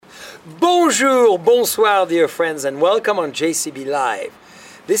Bonjour, bonsoir, dear friends, and welcome on JCB Live.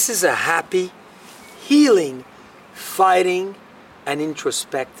 This is a happy, healing, fighting, and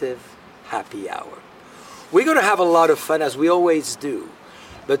introspective happy hour. We're going to have a lot of fun, as we always do.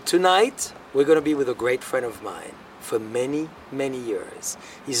 But tonight, we're going to be with a great friend of mine for many, many years.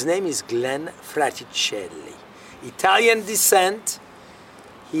 His name is Glenn Fraticelli. Italian descent.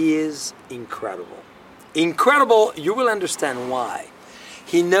 He is incredible. Incredible, you will understand why.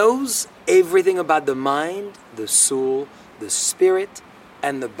 He knows everything about the mind, the soul, the spirit,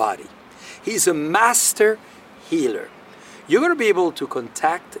 and the body. He's a master healer. You're going to be able to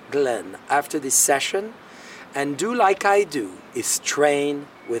contact Glenn after this session and do like I do, is train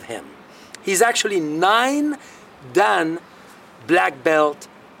with him. He's actually 9 Dan black belt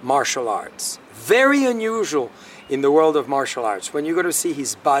martial arts. Very unusual in the world of martial arts. When you're going to see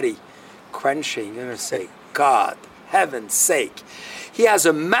his body crunching, you're going to say, God, heaven's sake. He has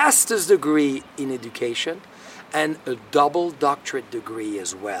a master's degree in education and a double doctorate degree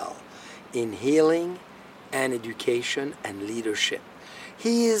as well in healing and education and leadership.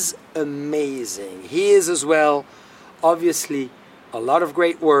 He is amazing. He is as well, obviously, a lot of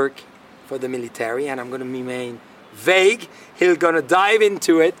great work for the military, and I'm going to remain vague. He's going to dive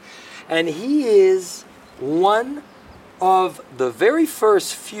into it. And he is one of the very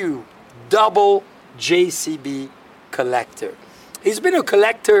first few double JCB collector. He's been a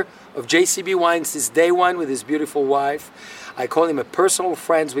collector of JCB wine since day one with his beautiful wife. I call him a personal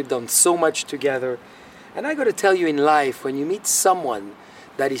friend. We've done so much together. And I got to tell you, in life, when you meet someone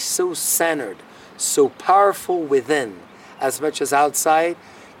that is so centered, so powerful within, as much as outside,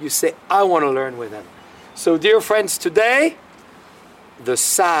 you say, I want to learn with him. So, dear friends, today, the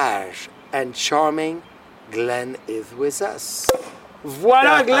sage and charming Glenn is with us.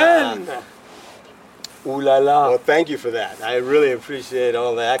 Voila, Glenn! Ooh la la. Well, thank you for that. I really appreciate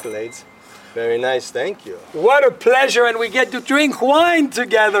all the accolades. Very nice, thank you. What a pleasure, and we get to drink wine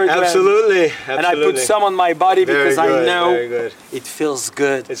together, Glenn. Absolutely. And I put some on my body because I know it feels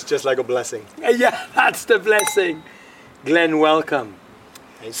good. It's just like a blessing. Yeah, that's the blessing. Glenn, welcome.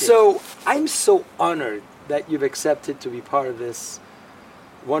 Thank you. So, I'm so honored that you've accepted to be part of this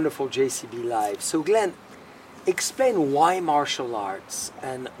wonderful JCB Live. So, Glenn, explain why martial arts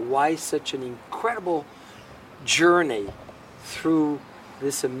and why such an incredible journey through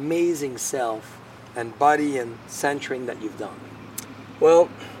this amazing self and body and centering that you've done. Well,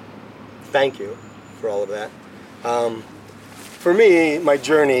 thank you for all of that. For me, my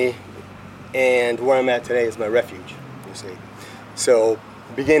journey and where I'm at today is my refuge, you see. So,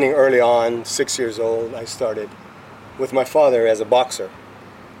 beginning early on, 6 years old, I started with my father as a boxer.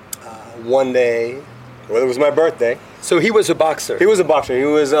 One day, well, it was my birthday. So he was a boxer? He was a boxer. He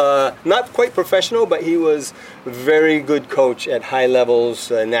was not quite professional, but he was a very good coach at high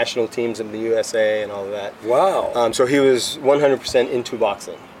levels, national teams of the USA and all of that. Wow. So he was 100% into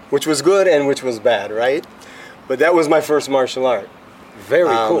boxing, which was good and which was bad, right? But that was my first martial art.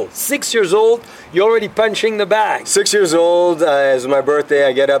 Very cool. 6 years old, you're already punching the bag. 6 years old, it was my birthday.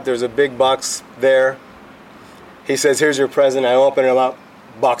 I get up, there's a big box there. He says, here's your present. I open it up,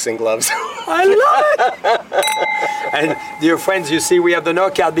 boxing gloves. I love it. And dear friends, you see, we have the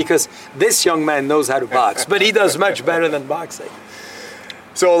knockout because this young man knows how to box, but he does much better than boxing.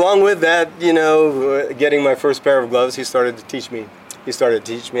 So along with that, you know, getting my first pair of gloves, he started to teach me. He started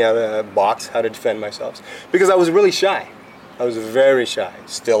to teach me how to box, how to defend myself, because I was really shy. I was very shy,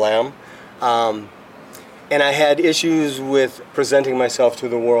 still am. And I had issues with presenting myself to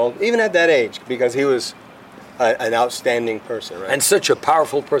the world, even at that age, because he was an outstanding person, right? And such a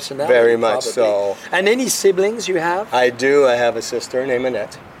powerful personality. Very much so. And any siblings you have? I do. I have a sister named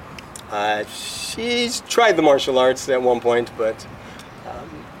Annette. She's tried the martial arts at one point, but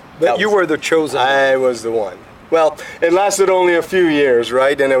you were the chosen one. I was the one. Well, it lasted only a few years,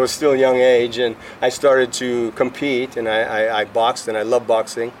 right? And it was still young age, and I started to compete, and I boxed, and I love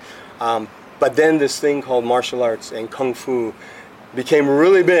boxing. But then this thing called martial arts and kung fu became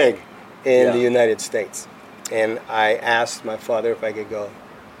really big in the United States. And I asked my father if I could go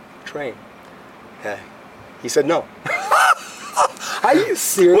train. He said no. Are you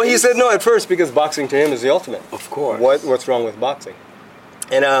serious? Well, he said no at first because boxing to him is the ultimate. Of course. What's wrong with boxing?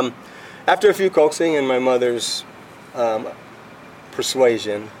 And after a few coaxing and my mother's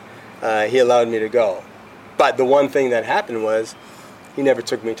persuasion, he allowed me to go. But the one thing that happened was he never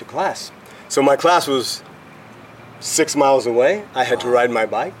took me to class. So my class was 6 miles away. I had to ride my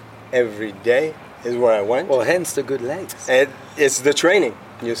bike every day is where I went. Well, hence the good legs. And it's the training,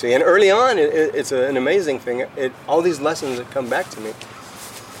 you see. And early on, it's an amazing thing. All these lessons that come back to me.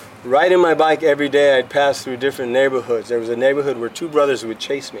 riding my bike every day, I'd pass through different neighborhoods. There was a neighborhood where two brothers would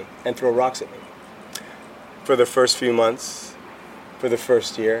chase me and throw rocks at me. For the first few months, for the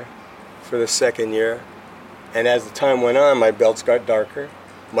first year, for the second year. And as the time went on, my belts got darker,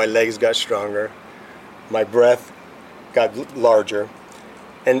 my legs got stronger, my breath got larger.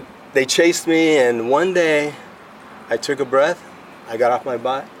 And they chased me, and one day I took a breath, I got off my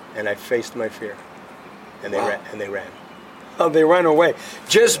bike, and I faced my fear. And they ran. Oh, they ran away.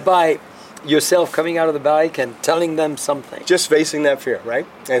 Just by yourself coming out of the bike and telling them something. Just facing that fear, right?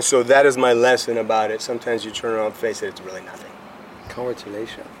 And so that is my lesson about it. Sometimes you turn around and face it, it's really nothing.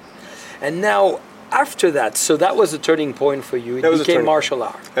 Congratulations. And now, after that, so that was a turning point for you. It became martial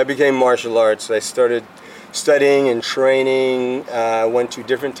art. I became martial arts. I started studying and training. Went to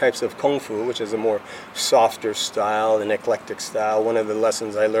different types of Kung Fu, which is a more softer style, an eclectic style. One of the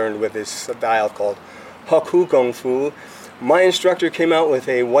lessons I learned with this style called Haku Kung Fu. My instructor came out with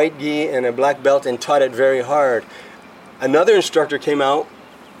a white gi and a black belt and taught it very hard. Another instructor came out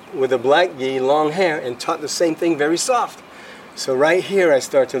with a black gi, long hair, and taught the same thing very soft. So right here I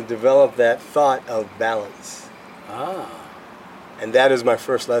start to develop that thought of balance. And that is my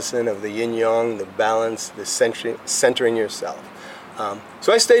first lesson of the yin-yang, the balance, the centering yourself.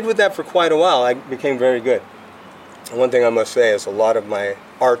 So I stayed with that for quite a while. I became very good. And one thing I must say is a lot of my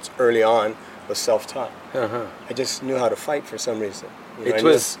arts early on was self-taught. I just knew how to fight for some reason. You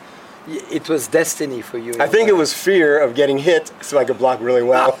know, it was destiny for you. I think it was fear of getting hit so I could block really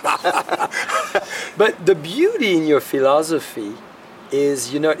well. But the beauty in your philosophy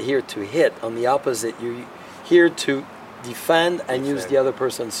is you're not here to hit. On the opposite, you're here to defend and use the other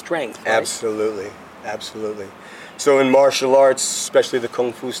person's strength. Right? Absolutely, absolutely. So in martial arts, especially the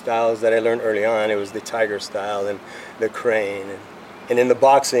Kung Fu styles that I learned early on, it was the tiger style and the crane. And in the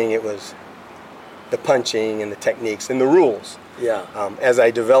boxing, it was the punching and the techniques and the rules. Yeah. As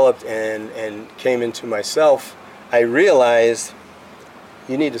I developed and came into myself, I realized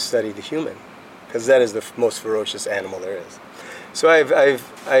you need to study the human, because that is the most ferocious animal there is. So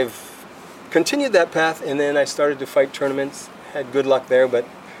I've continued that path, and then I started to fight tournaments. Had good luck there, but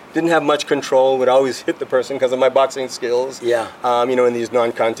didn't have much control. Would always hit the person because of my boxing skills. Yeah. You know, in these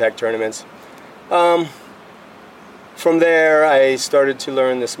non-contact tournaments. From there, I started to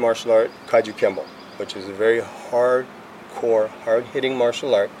learn this martial art, Kajukenbo, which is a very hardcore, hard-hitting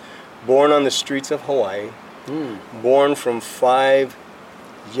martial art, born on the streets of Hawaii, born from 5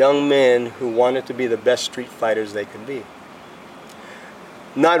 young men who wanted to be the best street fighters they could be.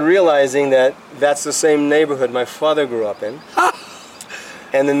 Not realizing that that's the same neighborhood my father grew up in.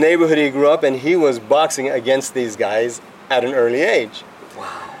 And the neighborhood he grew up in, he was boxing against these guys at an early age.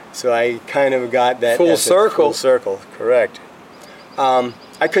 Wow. So I kind of got that full circle. Full circle, correct.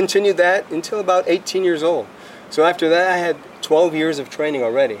 I continued that until about 18 years old. So after that, I had 12 years of training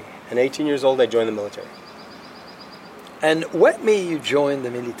already. And 18 years old, I joined the military. And what made you join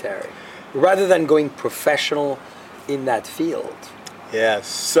the military, rather than going professional in that field? Yes,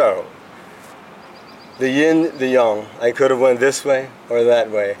 so the yin, the yang. I could have went this way or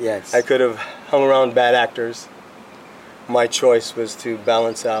that way. Yes. I could have hung around bad actors. My choice was to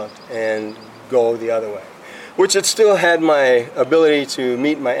balance out and go the other way, which it still had my ability to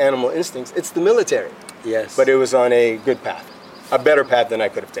meet my animal instincts. It's the military. Yes. But it was on a good path, a better path than I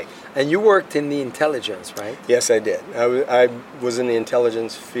could have taken. And you worked in the intelligence, right? Yes, I did. I was in the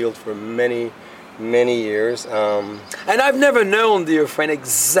intelligence field for many, many years. And I've never known, dear friend,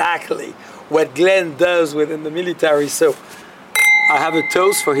 exactly what Glenn does within the military, so I have a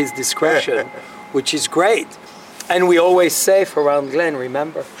toast for his discretion, which is great. And we always safe around Glenn,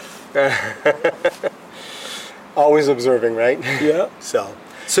 remember? Always observing, right? Yeah.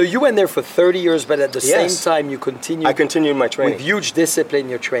 So you went there for 30 years, but at the same time you continued. I continued my training. With huge discipline,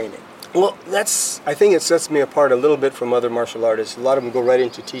 your training. Well, I think it sets me apart a little bit from other martial artists. A lot of them go right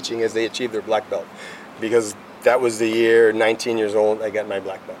into teaching as they achieve their black belt, because that was the year, 19 years old, I got my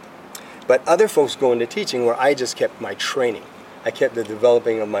black belt. But other folks go into teaching where I just kept my training. I kept the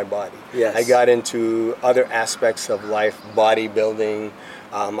developing of my body. Yes. I got into other aspects of life, bodybuilding.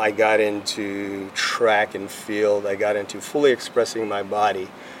 I got into track and field. I got into fully expressing my body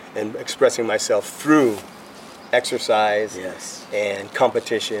and expressing myself through exercise and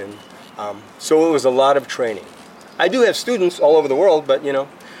competition. So it was a lot of training. I do have students all over the world, but you know,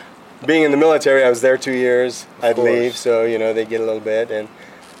 being in the military, I was there 2 years. I'd leave, so you know, they get a little bit, and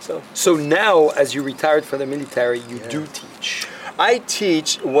so now, as you retired from the military, you do teach. I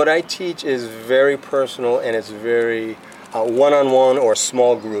teach. What I teach is very personal, and it's very one-on-one or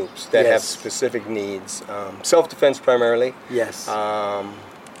small groups that have specific needs. Self-defense primarily. Yes.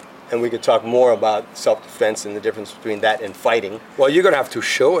 and we could talk more about self-defense and the difference between that and fighting. Well, you're going to have to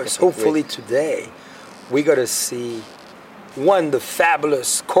show us. Hopefully today, we got to see, one, the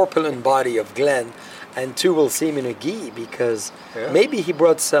fabulous corpulent body of Glenn, and two, we'll see him in a gi, because maybe he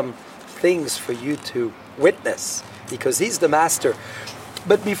brought some things for you to witness, because he's the master.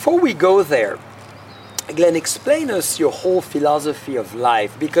 But before we go there, Glenn, explain us your whole philosophy of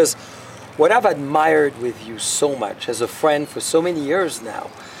life, because what I've admired with you so much as a friend for so many years now,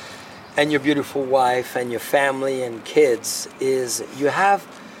 and your beautiful wife and your family and kids, is you have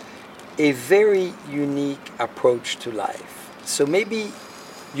a very unique approach to life. So maybe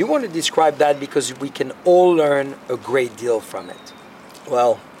you want to describe that, because we can all learn a great deal from it.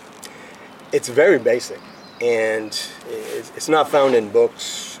 Well, it's very basic, and it's not found in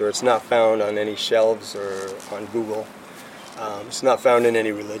books, or it's not found on any shelves or on Google. It's not found in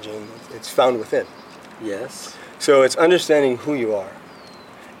any religion. It's found within. Yes. So it's understanding who you are,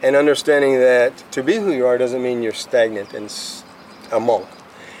 and understanding that to be who you are doesn't mean you're stagnant and a monk.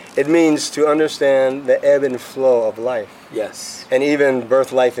 It means to understand the ebb and flow of life. Yes. And even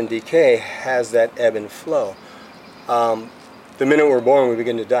birth, life, and decay has that ebb and flow. The minute we're born, we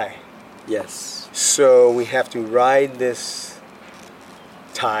begin to die. Yes. So we have to ride this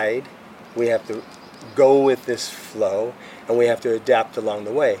tide, we have to go with this flow, and we have to adapt along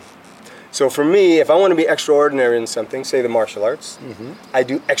the way. So for me, if I want to be extraordinary in something, say the martial arts, I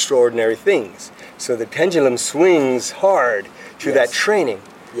do extraordinary things. So the pendulum swings hard to that training.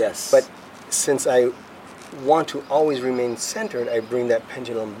 Yes. But since I want to always remain centered, I bring that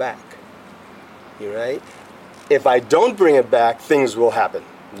pendulum back. You right? If I don't bring it back, things will happen.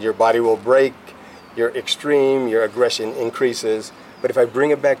 Your body will break, your extreme, your aggression increases. But if I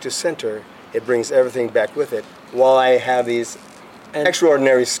bring it back to center, it brings everything back with it, while I have these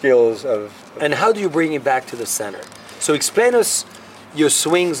extraordinary skills of... And how do you bring it back to the center? So explain us your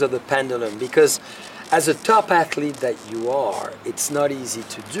swings of the pendulum, because as a top athlete that you are, it's not easy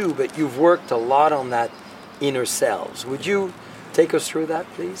to do, but you've worked a lot on that inner selves. Would you take us through that,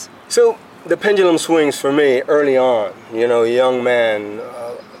 please? So the pendulum swings for me early on, young man,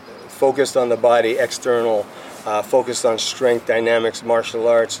 focused on the body, external, focused on strength, dynamics, martial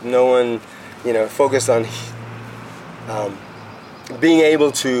arts, focused on being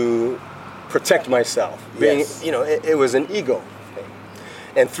able to protect myself. It was an ego thing.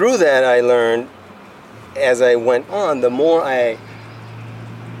 And through that I learned, as I went on, the more I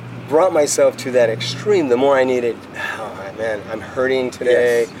brought myself to that extreme, the more I needed, oh man, I'm hurting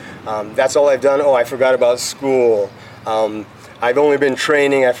today. Yes. That's all I've done. Oh, I forgot about school. I've only been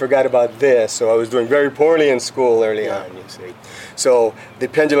training, I forgot about this. So I was doing very poorly in school early on, you see. So the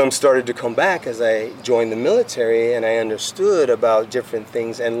pendulum started to come back as I joined the military, and I understood about different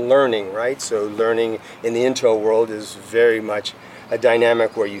things and learning, right? So learning in the intel world is very much a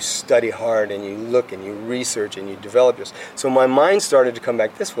dynamic where you study hard and you look and you research and you develop this. So my mind started to come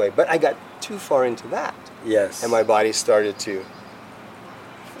back this way, but I got too far into that. Yes. And my body started to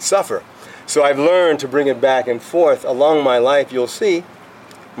suffer. So I've learned to bring it back and forth along my life. You'll see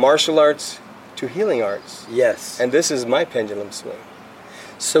martial arts to healing arts. Yes. And this is my pendulum swing.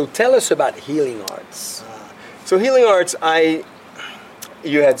 So tell us about healing arts. So healing arts,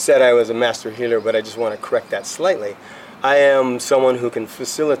 you had said I was a master healer, but I just want to correct that slightly. I am someone who can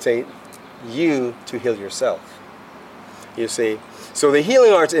facilitate you to heal yourself. You see? So the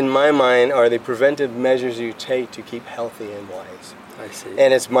healing arts in my mind are the preventive measures you take to keep healthy and wise. I see.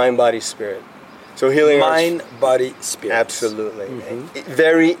 And it's mind, body, spirit. So healing arts... Mind, body, spirit. Absolutely.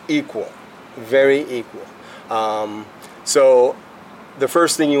 Very equal. Very equal. So the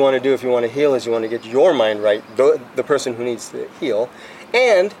first thing you want to do if you want to heal is you want to get your mind right, the person who needs to heal.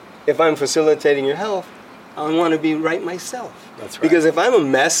 And if I'm facilitating your health, I want to be right myself. That's right. Because if I'm a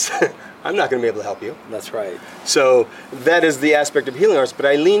mess, I'm not going to be able to help you. That's right. So that is the aspect of healing arts, but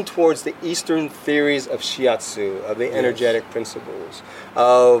I lean towards the Eastern theories of shiatsu, of the energetic principles,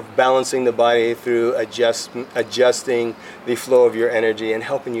 of balancing the body through adjusting the flow of your energy and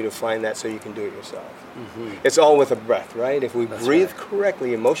helping you to find that so you can do it yourself. It's all with a breath, right? If we breathe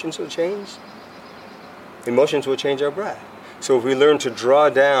correctly, emotions will change. Emotions will change our breath. So if we learn to draw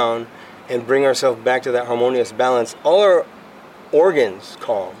down and bring ourselves back to that harmonious balance, all our organs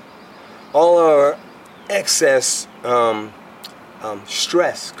calm. All our excess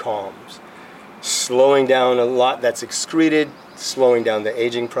stress calms, slowing down a lot that's excreted, slowing down the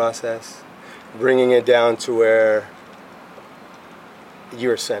aging process, bringing it down to where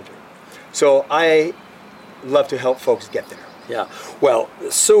you're centered. So I love to help folks get there. Yeah. Well,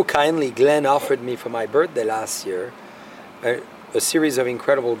 so kindly, Glenn offered me for my birthday last year a series of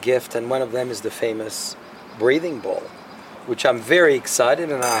incredible gifts, and one of them is the famous breathing bowl, which I'm very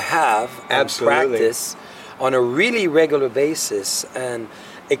excited, and I have and Absolutely. practice on a really regular basis, and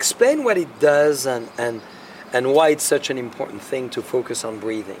explain what it does and why it's such an important thing to focus on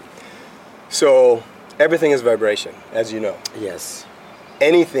breathing. So everything is vibration, as you know. Yes.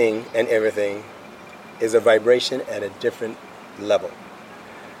 Anything and everything is a vibration at a different level.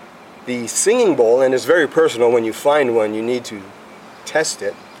 The singing bowl, and it's very personal, when you find one, you need to test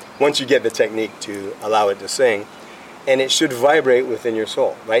it once you get the technique to allow it to sing, and it should vibrate within your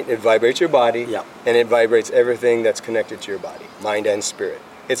soul, right? It vibrates your body, Yeah. and it vibrates everything that's connected to your body, mind and spirit.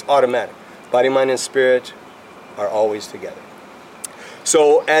 It's automatic. Body, mind, and spirit are always together.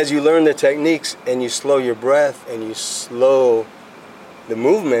 So as you learn the techniques and you slow your breath and you slow the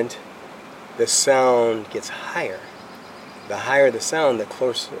movement, the sound gets higher. The higher the sound,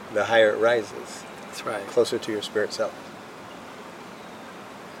 the higher it rises, That's right. closer to your spirit self.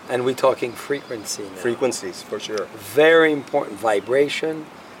 And we're talking frequency now. Frequencies, for sure. Very important, vibration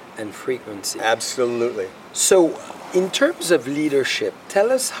and frequency. Absolutely. So, in terms of leadership,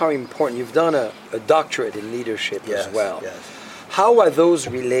 tell us how important, you've done a doctorate in leadership as well. Yes. How are those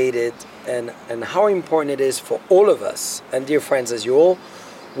related, and how important it is for all of us? And dear friends, as you're all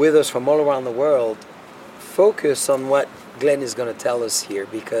with us from all around the world, focus on what Glenn is going to tell us here,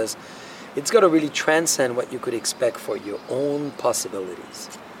 because it's going to really transcend what you could expect for your own possibilities.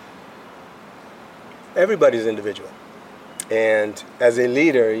 Everybody's individual. And as a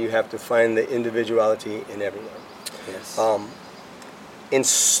leader, you have to find the individuality in everyone. Yes.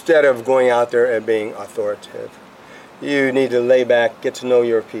 Instead of going out there and being authoritative, you need to lay back, get to know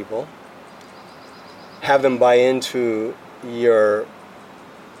your people, have them buy into your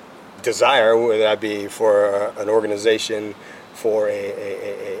desire, whether that be for an organization, for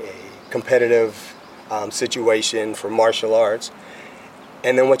a competitive situation, for martial arts.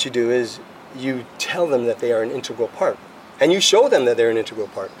 And then what you do is you tell them that they are an integral part. And you show them that they're an integral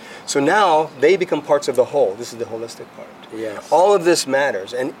part. So now they become parts of the whole. This is the holistic part. Yes. All of this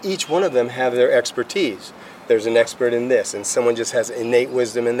matters, and each one of them have their expertise. There's an expert in this, and someone just has innate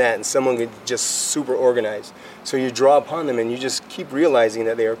wisdom in that, and someone could just super organized. So you draw upon them, and you just keep realizing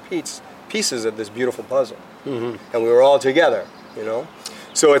that they are pieces of this beautiful puzzle. Mm-hmm. And we were all together, you know?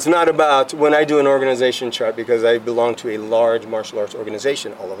 So it's not about, when I do an organization chart, because I belong to a large martial arts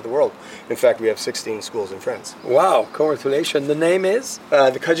organization all over the world. In fact, we have 16 schools in France. Wow, congratulations. The name is?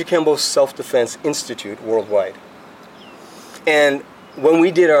 The Kajukenbo Self-Defense Institute worldwide. And when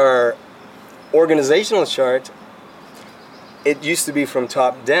we did our organizational chart, it used to be from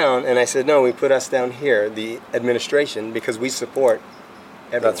top down, and I said, no, we put us down here, the administration, because we support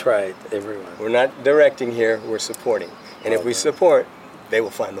everyone. That's right, everyone. We're not directing here, we're supporting. And if we support, they will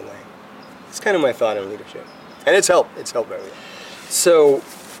find the way. It's kind of my thought on leadership. And it's helped very well. So,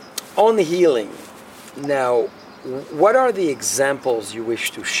 on healing, now, what are the examples you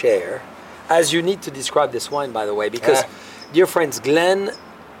wish to share? As you need to describe this wine, by the way, because, dear friends, Glenn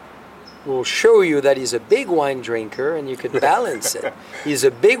will show you that he's a big wine drinker, and you can balance it. He's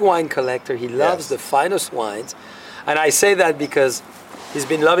a big wine collector. He loves the finest wines. And I say that because he's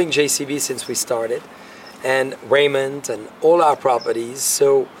been loving JCB since we started, and Raymond and all our properties.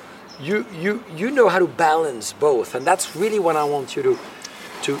 So you know how to balance both, and that's really what I want you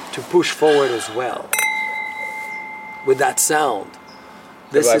to push forward as well. With that sound.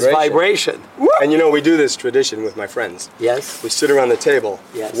 This is vibration. And you know, we do this tradition with my friends. Yes. We sit around the table.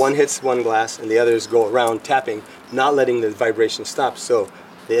 Yes. One hits one glass and the others go around tapping, not letting the vibration stop. So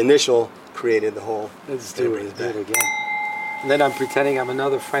the initial created the whole. Let's do it again. And then I'm pretending I'm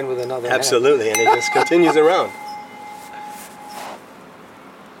another friend with another hand. Absolutely, and it just continues around.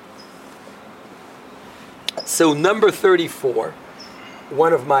 So number 34,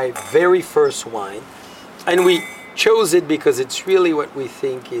 one of my very first wine, and we chose it because it's really what we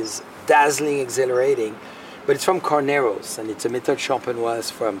think is dazzling, exhilarating, but it's from Carneros, and it's a Méthode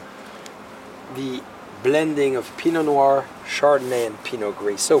Champenoise from the blending of Pinot Noir, Chardonnay, and Pinot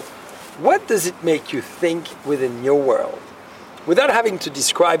Gris. So what does it make you think within your world, without having to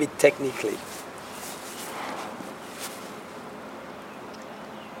describe it technically?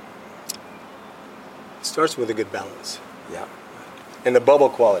 It starts with a good balance. Yeah. And the bubble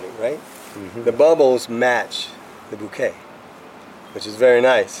quality, right? Mm-hmm. The bubbles match the bouquet, which is very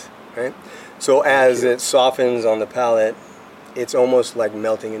nice, right? So as it softens on the palate, it's almost like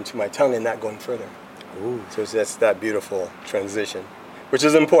melting into my tongue and not going further. Ooh. So that's that beautiful transition, which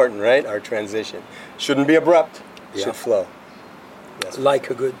is important, right? Our transition shouldn't be abrupt. It should flow. Yes. Like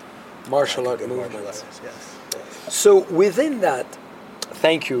a good martial art movement. Yes. So within that,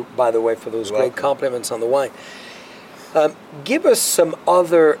 thank you, by the way, for those You're great welcome. compliments on the wine. Give us some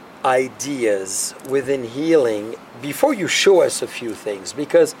other ideas within healing before you show us a few things,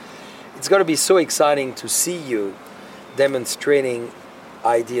 because it's going to be so exciting to see you demonstrating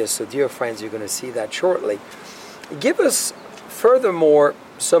ideas. So dear friends, you're going to see that shortly. Give us furthermore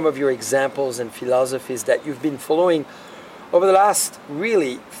some of your examples and philosophies that you've been following over the last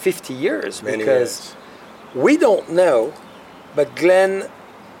really 50 years. Many because years. we don't know, but Glenn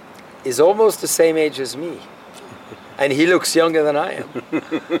is almost the same age as me. And he looks younger than I am.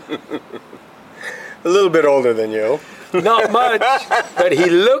 A little bit older than you. Not much, but he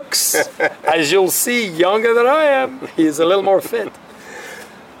looks, as you'll see, younger than I am. He's a little more fit.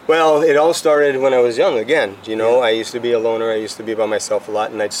 Well, it all started when I was young again. You know, I used to be a loner. I used to be by myself a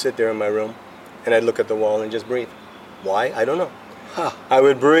lot, and I'd sit there in my room, and I'd look at the wall and just breathe. Why? I don't know. Huh. I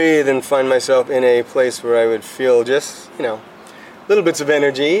would breathe and find myself in a place where I would feel just, you know, little bits of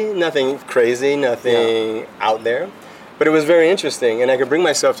energy, nothing crazy, nothing out there. But it was very interesting, and I could bring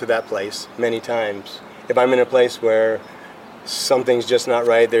myself to that place many times. If I'm in a place where something's just not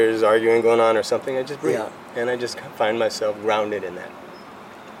right, there's arguing going on or something, I just breathe. Yeah. And I just find myself grounded in that.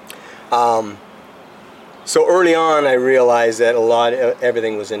 So early on, I realized that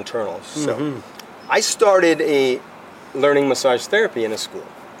everything was internal. So I started learning massage therapy in a school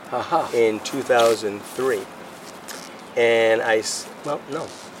in 2003. And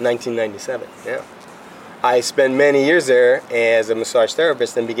 1997, yeah. I spent many years there as a massage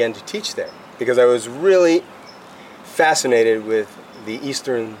therapist and began to teach there because I was really fascinated with the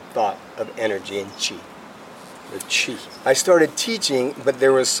Eastern thought of energy and chi. The chi. I started teaching, but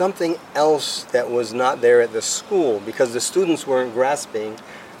there was something else that was not there at the school because the students weren't grasping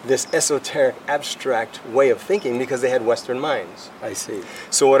this esoteric, abstract way of thinking because they had Western minds. I see.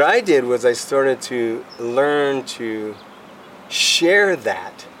 So what I did was I started to learn to share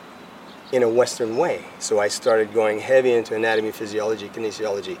that in a Western way. So I started going heavy into anatomy, physiology,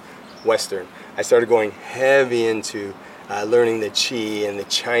 kinesiology, Western. I started going heavy into learning the Qi and the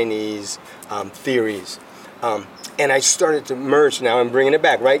Chinese theories. And I started to merge now. I'm bringing it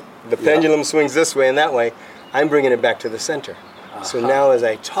back, right? The pendulum swings this way and that way. I'm bringing it back to the center. So now as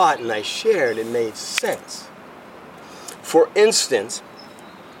I taught and I shared, it made sense. For instance,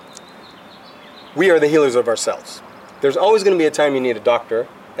 we are the healers of ourselves. There's always going to be a time you need a doctor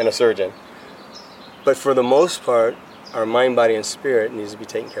and a surgeon. But for the most part, our mind, body, and spirit needs to be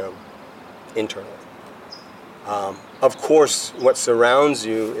taken care of internally. Of course, what surrounds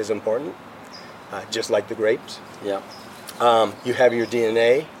you is important, just like the grapes. Yeah. You have your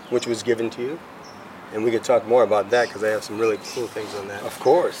DNA, which was given to you. And we could talk more about that because I have some really cool things on that. Of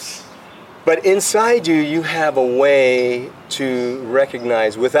course. But inside you, you have a way to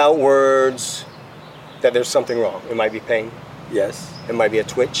recognize without words that there's something wrong. It might be pain. Yes. It might be a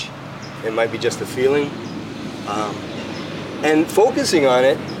twitch. It might be just a feeling. And focusing on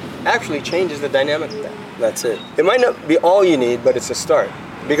it actually changes the dynamic of that. That's it. It might not be all you need, but it's a start.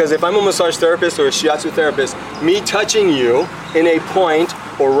 Because if I'm a massage therapist or a shiatsu therapist, me touching you in a point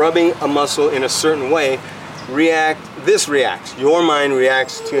or rubbing a muscle in a certain way, this reacts. Your mind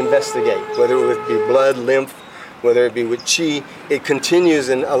reacts to investigate, whether it would be blood, lymph, whether it be with chi. It continues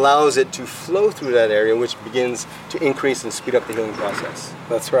and allows it to flow through that area, which begins to increase and speed up the healing process.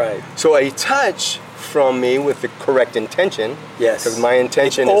 That's right. So a touch from me with the correct intention, Yes. because my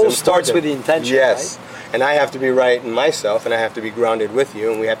intention It is all important. starts with the intention, Yes. right? And I have to be right in myself, and I have to be grounded with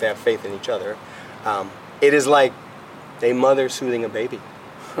you, and we have to have faith in each other. It is like a mother soothing a baby.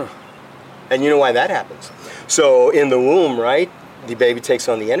 And you know why that happens. So in the womb, right, the baby takes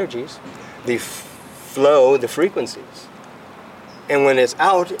on the energies, the flow, the frequencies. And when it's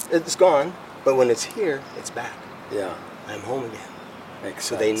out, it's gone. But when it's here, it's back. Yeah. I'm home again. Makes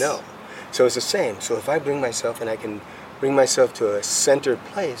So sense. they know. So it's the same. So if I bring myself and I can bring myself to a centered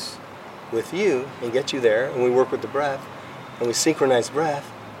place with you and get you there, and we work with the breath, and we synchronize breath,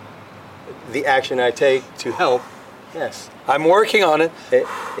 the action I take to help, yes. I'm working on it.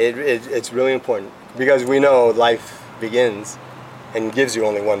 It's really important because we know life begins and gives you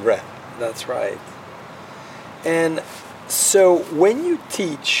only one breath. That's right. And so when you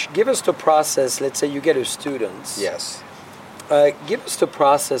teach, give us the process. Let's say you get a student. Yes. Give us the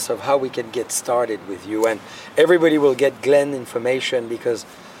process of how we can get started with you. And everybody will get Glenn information because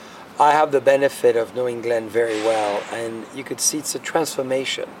I have the benefit of knowing Glenn very well. And you could see it's a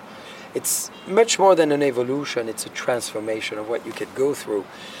transformation. It's much more than an evolution. It's a transformation of what you could go through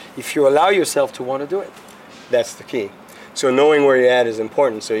if you allow yourself to want to do it. That's the key. So knowing where you're at is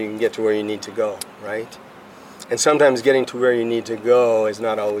important so you can get to where you need to go, right? And sometimes getting to where you need to go is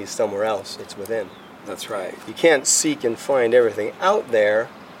not always somewhere else. It's within. That's right. You can't seek and find everything out there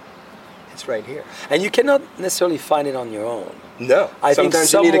It's right here. And you cannot necessarily find it on your own. No. I think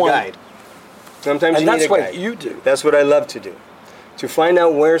Sometimes you need a someone- guide. Sometimes And you need that's a what guide. you do. That's what I love to do. To find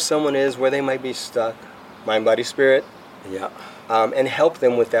out where someone is, where they might be stuck, mind, body, spirit, Yeah. and help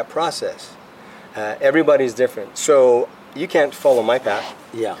them with that process. Everybody's different. So you can't follow my path.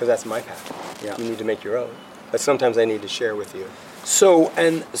 Yeah. Because that's my path. Yeah. You need to make your own. But sometimes I need to share with you. So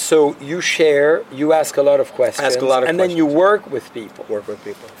you share, you ask a lot of questions. Ask a lot of and then you questions. work with people Work with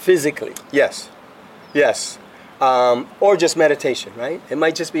people. physically. Yes. Yes. Or just meditation, right? It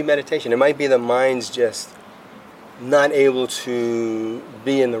might just be meditation. It might be the mind's just not able to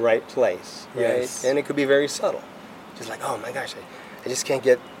be in the right place, right? Yes. And it could be very subtle. Just like, oh my gosh, I just can't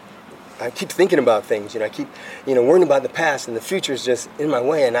get, I keep thinking about things, I keep, worrying about the past, and the future's just in my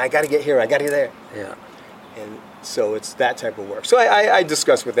way, and I got to get here, I got to get there. Yeah. And so it's that type of work. So I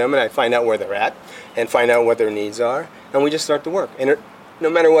discuss with them, and I find out where they're at, and find out what their needs are, and we just start the work. And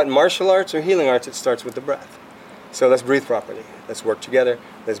no matter what, martial arts or healing arts, it starts with the breath. So let's breathe properly. Let's work together.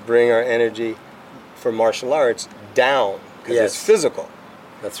 Let's bring our energy for martial arts down, because Yes. it's physical.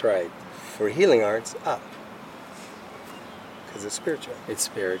 That's right. For healing arts, up, because it's spiritual. It's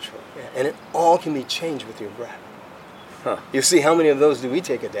spiritual. Yeah. And it all can be changed with your breath. Huh. You see, how many of those do we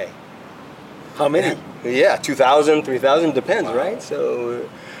take a day? How many? Yeah, 2,000, 3,000, depends, Wow. right? So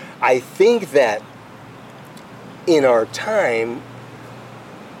I think that in our time,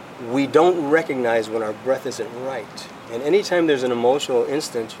 we don't recognize when our breath isn't right. And anytime there's an emotional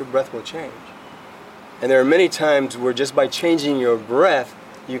instance, your breath will change. And there are many times where just by changing your breath,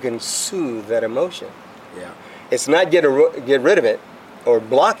 you can soothe that emotion. Yeah. It's not get rid of it or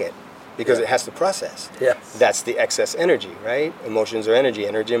block it, because Yeah. it has to process. Yes. That's the excess energy, right? Emotions are energy,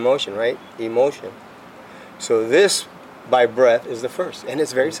 emotion, right? Emotion. So this, by breath, is the first. And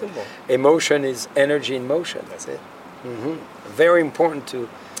it's very simple. Emotion is energy in motion. That's it. Very important to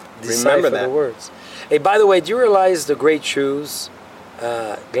decipher Remember that. the words. Hey, by the way, do you realize the great shoes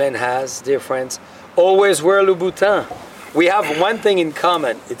Glenn has, dear friends? Always wear Louboutin. We have one thing in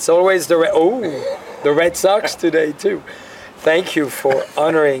common. It's always the Red Sox today too. Thank you for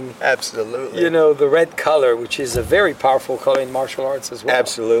honoring, Absolutely. the red color, which is a very powerful color in martial arts as well.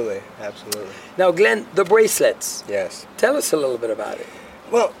 Absolutely. Absolutely. Now, Glenn, the bracelets. Yes. Tell us a little bit about it.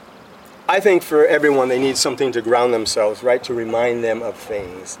 Well, I think for everyone, they need something to ground themselves, right? To remind them of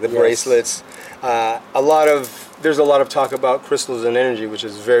things. The Yes. bracelets. There's a lot of talk about crystals and energy, which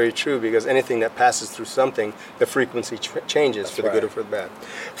is very true, because anything that passes through something, the frequency changes for the good or right. for the bad.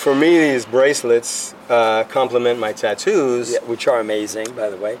 For me, these bracelets complement my tattoos. Yeah, which are amazing, by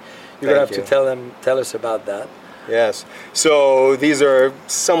the way. You're Thank gonna have you. to tell us about that. Yes. So these are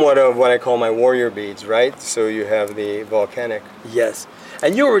somewhat of what I call my warrior beads, right? So you have the volcanic. Yes.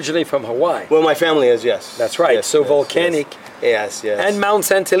 And you're originally from Hawaii. Well, my family is, yes. That's right. Yes, So yes, volcanic. Yes, yes. And Mount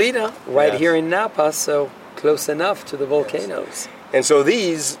Santelina, right Yes. here in Napa, so close enough to the volcanoes. And so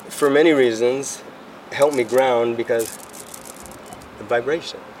these, for many reasons, help me ground because the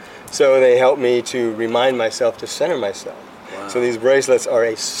vibration. So they help me to remind myself to center myself. Wow. So these bracelets are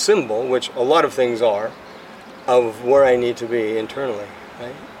a symbol, which a lot of things are, of where I need to be internally,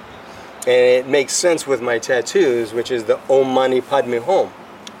 right? And it makes sense with my tattoos, which is the Om Mani Padme Hum.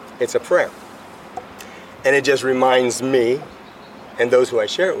 It's a prayer. And it just reminds me, and those who I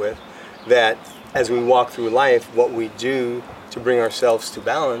share it with, that as we walk through life, what we do to bring ourselves to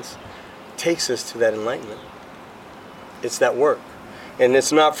balance takes us to that enlightenment. It's that work. And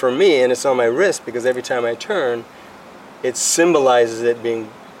it's not for me, and it's on my wrist, because every time I turn, it symbolizes it being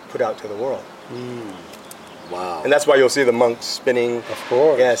put out to the world. Wow. And that's why you'll see the monks spinning. Of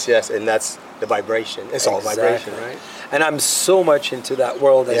course. Yes, yes, and that's the vibration. It's all vibration, Exactly. right? And I'm so much into that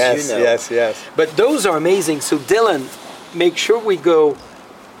world, as Yes, you know. yes, yes. But those are amazing. So Dylan, make sure we go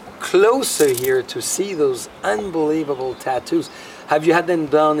closer here to see those unbelievable tattoos. Have you had them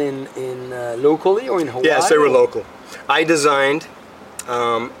done in locally or in Hawaii? Yes, they were local. I designed,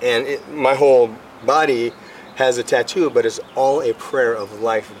 and my whole body has a tattoo, but it's all a prayer of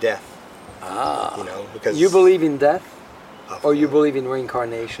life, death. Ah. Because You believe in death? Or you believe in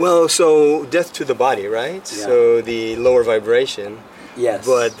reincarnation? Well, so death to the body, right? Yeah. So the lower vibration. Yes.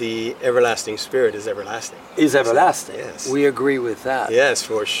 But the everlasting spirit is everlasting. Is everlasting. Yes. We agree with that. Yes,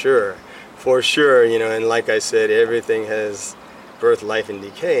 for sure. For sure, and like I said, everything has birth, life, and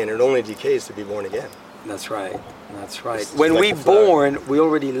decay, and it only decays to be born again. That's right. That's right. It's When like we a flower. born, we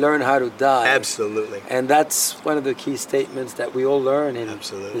already learn how to die. Absolutely. And that's one of the key statements that we all learn in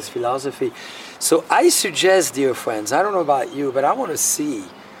Absolutely. this philosophy. So I suggest, dear friends, I don't know about you, but I want to see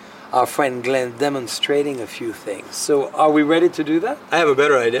our friend Glenn demonstrating a few things. So are we ready to do that? I have a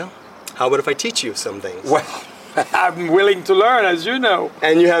better idea. How about if I teach you some things? Well, I'm willing to learn, as you know.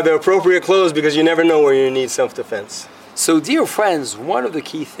 And you have the appropriate clothes because you never know where you need self-defense. So, dear friends, one of the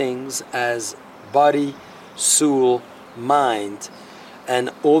key things as body, soul, mind, and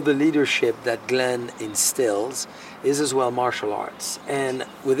all the leadership that Glenn instills is as well martial arts. And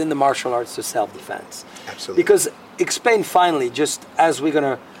within the martial arts, the self-defense. Absolutely. Because, explain finally, just as we're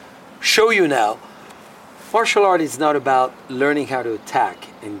going to show you now, martial art is not about learning how to attack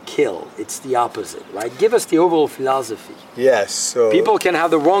and kill. It's the opposite, right? Give us the overall philosophy. Yes. So People can have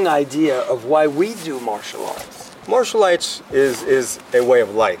the wrong idea of why we do martial arts. martial arts is a way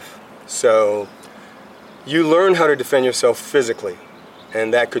of life. So you learn how to defend yourself physically,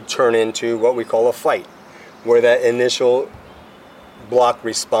 and that could turn into what we call a fight, where that initial block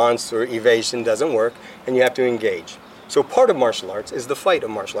response or evasion doesn't work, and you have to engage. So part of martial arts is the fight of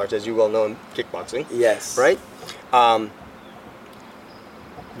martial arts, as you well know in kickboxing. Yes. Right?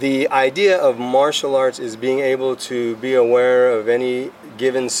 The idea of martial arts is being able to be aware of any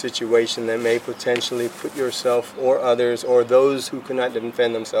given situation that may potentially put yourself or others or those who cannot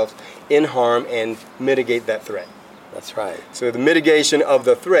defend themselves in harm and mitigate that threat. That's right. So the mitigation of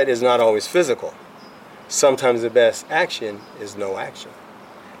the threat is not always physical. Sometimes the best action is no action.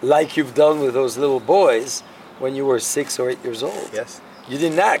 Like you've done with those little boys when you were 6 or 8 years old. Yes. You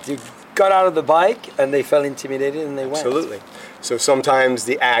didn't act. You got out of the bike and they felt intimidated and they went. Absolutely. So sometimes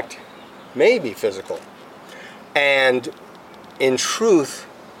the act may be physical. And in truth,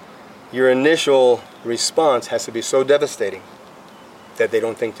 your initial response has to be so devastating that they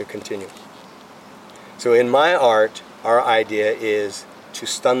don't think to continue. So in my art, our idea is to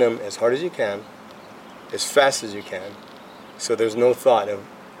stun them as hard as you can, as fast as you can, so there's no thought of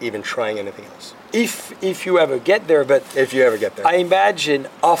even trying anything else. If you ever get there, but If you ever get there. I imagine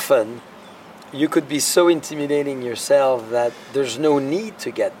often you could be so intimidating yourself that there's no need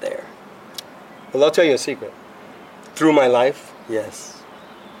to get there. Well, I'll tell you a secret. Through my life Yes.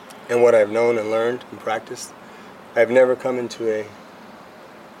 and what I've known and learned and practiced, I've never come into a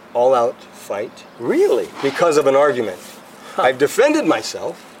all-out fight Really? because of an argument. I've defended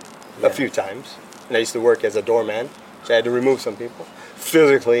myself Yeah. a few times, and I used to work as a doorman, so I had to remove some people.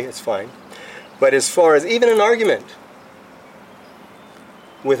 Physically, it's fine. But as far as even an argument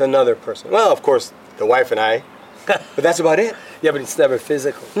with another person, well, of course, the wife and I, but that's about it. Yeah, but it's never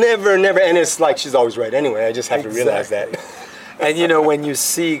physical. Never, and it's like she's always right anyway. I just have to realize that. And you know, when you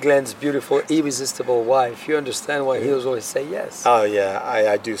see Glenn's beautiful, irresistible wife, you understand why he always say yes. Oh yeah,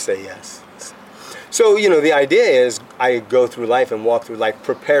 I do say yes. So, you know, the idea is I go through life and walk through life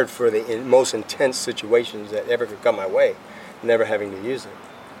prepared for the most intense situations that ever could come my way, never having to use it.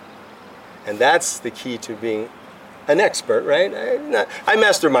 And that's the key to being an expert, right? I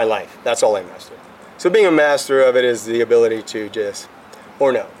master my life. That's all I master. So being a master of it is the ability to just,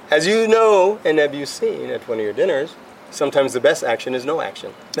 or no. As you know, and have you seen at one of your dinners, sometimes the best action is no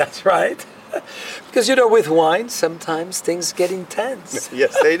action. That's right. Because, you know, with wine, sometimes things get intense.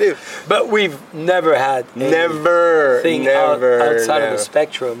 Yes, they do. But we've never had Never, anything never, outside never. of the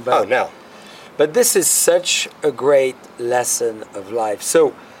spectrum. But, Oh, no. But this is such a great lesson of life.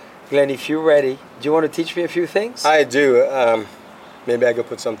 So, Glenn, if you're ready, do you want to teach me a few things? I do. Maybe I could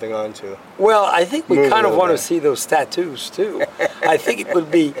put something on too. Well, I think we Move kind a of little want to bit. see those tattoos too. I think it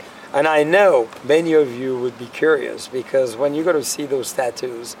would be, and I know many of you would be curious because when you go to see those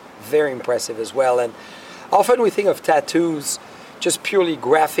tattoos, very impressive as well. And often we think of tattoos just purely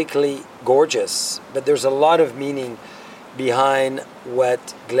graphically gorgeous, but there's a lot of meaning behind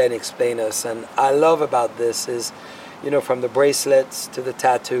what Glenn explained us. And I love about this is, you know, from the bracelets to the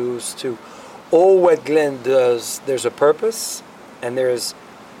tattoos to all what Glenn does, there's a purpose. And there's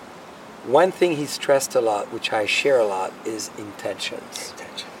one thing he stressed a lot, which I share a lot, is intentions.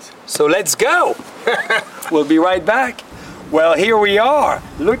 So let's go. We'll be right back. Well, here we are.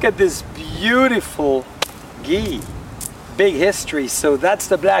 Look at this beautiful gi. Big history. So that's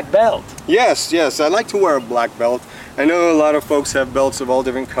the black belt. Yes, I like to wear a black belt. I know a lot of folks have belts of all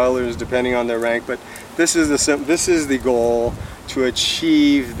different colors depending on their rank, but this is the goal, to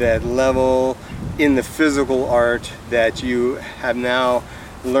achieve that level in the physical art that you have now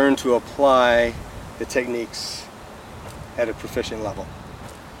learned to apply the techniques at a proficient level.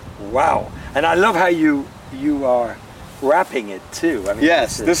 Wow. And I love how you are wrapping it too. I mean,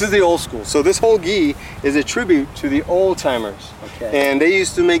 Yes, this is the old school. So this whole gi is a tribute to the old timers. Okay. And they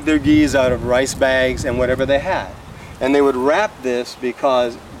used to make their gis out of rice bags and whatever they had. And they would wrap this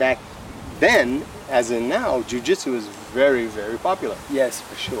because back then, as in now, jiu-jitsu is very, very popular. Yes,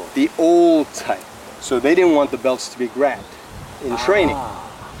 for sure. The old type. So they didn't want the belts to be grabbed in training.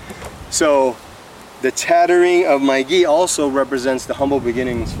 So the tattering of my gi also represents the humble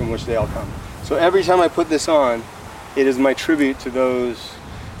beginnings from which they all come. So So every time I put this on, it is my tribute to those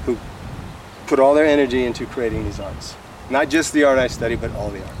who put all their energy into creating these arts. Not just the art I study, but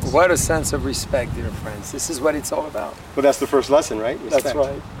all the arts. What a sense of respect, dear friends. This is what it's all about. Well, that's the first lesson, right? Respect. That's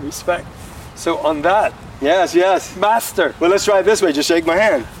right. Respect. So on that, Yes, yes. master. Well, let's try it this way. Just shake my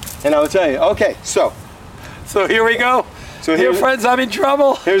hand, and I will tell you. Okay, so Here we go. So dear here's, friends, I'm in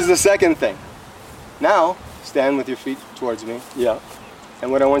trouble. here's the second thing. Now, stand with your feet towards me. Yeah.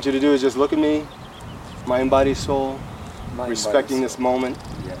 And what I want you to do is just look at me, mind, body, soul, Mind, respecting body, this moment.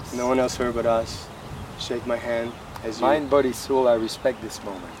 Yes. No one else here but us. Shake my hand as you. Mind, body, soul, I respect this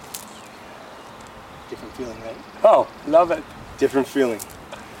moment. Different feeling, right? Oh, love it. Different feeling.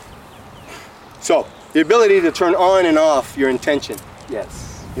 So, the ability to turn on and off your intention.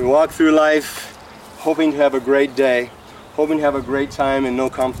 Yes. You walk through life hoping to have a great day, hoping to have a great time and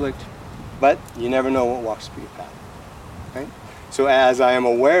no conflict, but you never know what walks through your path. Right? So as I am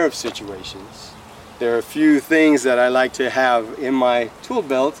aware of situations, there are a few things that I like to have in my tool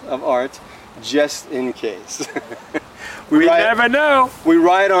belt of art just in case. We never know. We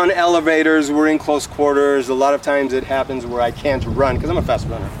ride on elevators, we're in close quarters. A lot of times it happens where I can't run, because I'm a fast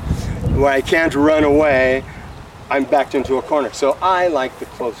runner, where I can't run away, I'm backed into a corner. So I like the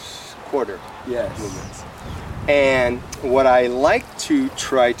close quarter Yes. movements. And what I like to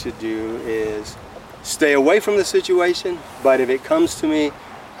try to do is stay away from the situation, but if it comes to me,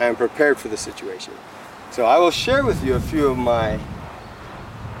 I am prepared for the situation. So I will share with you a few of my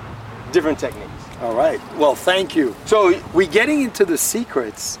different techniques. All right. Well, thank you. So We're getting into the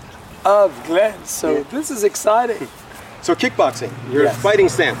secrets of Glenn, so Yeah. this is exciting. So kickboxing, your Yes. fighting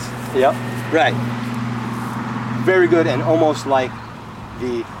stance. Yep. Right. Very good, and almost like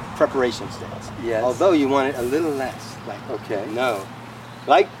the preparation stance. Yes. Although you want it a little less. Like, Okay. no.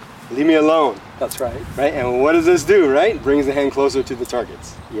 Like, leave me alone. That's right. Right? And what does this do, right? Brings the hand closer to the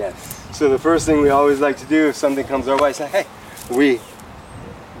targets. Yes. So the first thing we always like to do if something comes our way, say, hey, we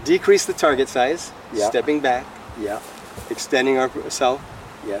decrease the target size, Yeah. stepping back, Yeah. extending ourselves,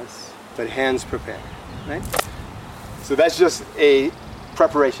 Yes. but hands prepared, right? So that's just a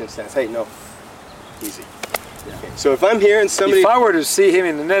preparation stance. Hey, no, easy. Yeah. Okay. So if I'm here and somebody, If I were to see him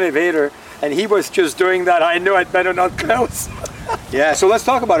in an elevator and he was just doing that, I know I'd better not close. yeah, so let's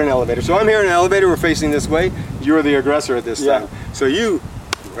talk about an elevator. So I'm here in an elevator, we're facing this way, you're the aggressor at this Yeah. time. So you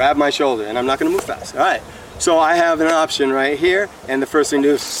grab my shoulder and I'm not gonna move fast, all right? So I have an option right here, and the first thing to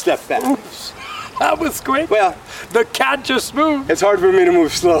do is step back. That was quick. Well, The cat just moved. it's hard for me to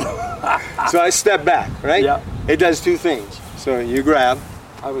move slow. So I step back, right? Yeah. It does two things. So you grab,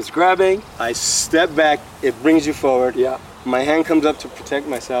 I was grabbing. I step back, it brings you forward. Yeah. My hand comes up to protect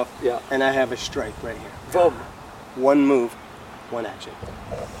myself. Yeah. And I have a strike right here. Boom. One move, one action.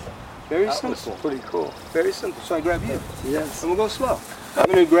 Very That was simple. pretty cool. Very simple. So I grab you. Yes. And we'll go slow. I'm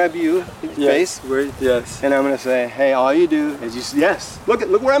gonna grab you in the Yes. face, Yes. and I'm gonna say, hey, all you do is yes, look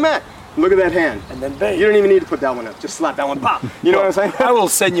where I'm at. Look at that hand. And then bang. You don't even need to put that one up. Just slap that one, pop. You know what I'm saying? I will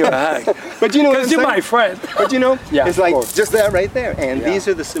send you a hug. But you know what I'm Because you're saying? my friend. But you know, Yeah, it's of like course. just that right there. And Yeah. these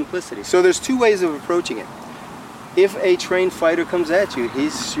are the simplicity. So there's two ways of approaching it. If a trained fighter comes at you,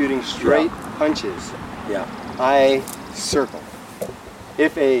 he's shooting straight punches. Yeah. I circle.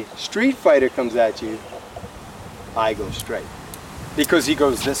 If a street fighter comes at you, I go straight. Because he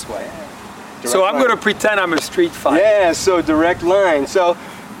goes this way. Direct So I'm line. going to pretend I'm a street fighter. Yeah, so direct line. So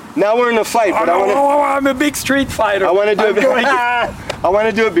now we're in a fight, but I'm a big street fighter. I want to do I'm it. going- I want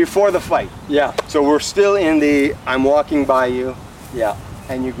to do it before the fight. Yeah. So we're still in the I'm walking by you Yeah.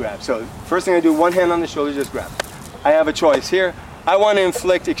 and you grab. So first thing I do, one hand on the shoulder, just grab. I have a choice here. I want to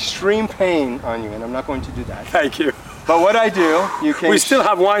inflict extreme pain on you, and I'm not going to do that. Thank you. But what I do, you came. We still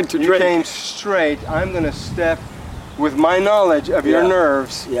have wine to You drink. came straight. I'm going to step with my knowledge of your Yeah.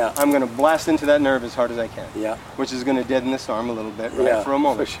 nerves. Yeah. I'm going to blast into that nerve as hard as I can. Yeah. Which is going to deaden this arm a little bit, right, Yeah, for a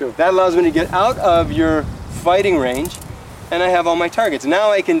moment. for sure. That allows me to get out of your fighting range, and I have all my targets.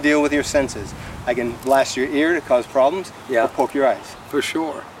 Now I can deal with your senses. I can blast your ear to cause problems, Yeah. or poke your eyes. For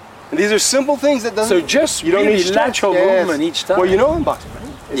sure. And these are simple things that doesn't. So just you don't really need stress. lateral movement each time. Well, you know in boxing, right?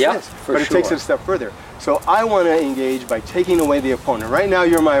 It's Yeah, this. for But it takes sure. it a step further. So I want to engage by taking away the opponent. Right now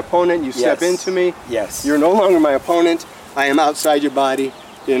you're my opponent. You step Yes. into me. Yes. You're no longer my opponent. I am outside your body.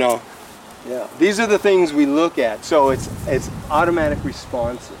 You know. Yeah. These are the things we look at. So it's automatic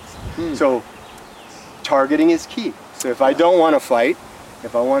responses. So targeting is key. So if I don't want to fight,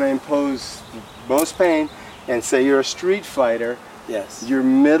 if I want to impose most pain, and say you're a street fighter, Yes. your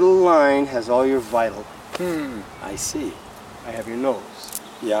middle line has all your vital. I see. I have your nose.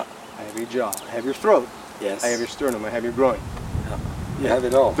 Yeah. I have your jaw. I have your throat. Yes. I have your sternum. I have your groin. You have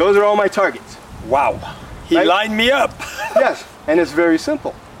it all. Those are all my targets. Wow. He Right? lined me up. Yes, and it's very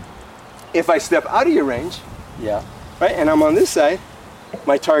simple. If I step out of your range, Yeah. right, and I'm on this side,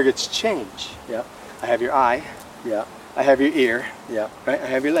 my targets change. Yeah. I have your eye, Yeah. I have your ear, Yeah. right? I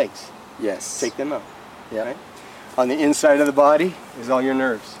have your legs. Yes. Take them out. Yeah. Right? On the inside of the body is all your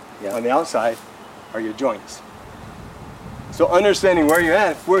nerves. Yeah. On the outside are your joints. So understanding where you're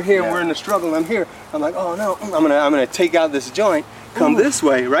at, if we're here, Yeah. we're in the struggle, I'm here, I'm like, oh no, I'm gonna take out this joint, come this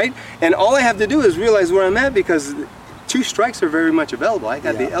way, right? And all I have to do is realize where I'm at, because two strikes are very much available. I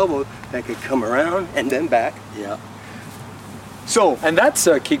got Yeah. the elbow that could come around and then back. Yeah. So, And that's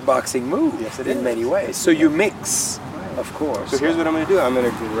a kickboxing move Yes, it in is. many ways. So you mix, of course. so here's what I'm gonna do. I'm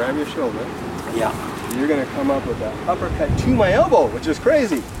gonna grab your shoulder. Yeah. You're gonna come up with an uppercut to my elbow, which is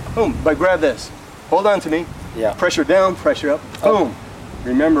crazy. Boom, but grab this. Hold on to me. Yeah. Pressure down, pressure up. Boom.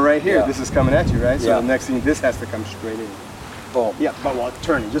 Remember right here, Yeah. this is coming at you, right? So Yeah. the next thing, this has to come straight in. Boom. Yeah, but while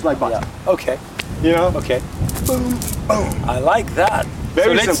turning, just like Yeah. boxing. Okay. You know? Okay. Boom, boom. I like that. Very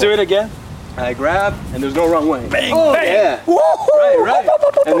so let's simple. do it again. I grab, and there's no wrong way. Bang, oh, bang. yeah. Woohoo! Right.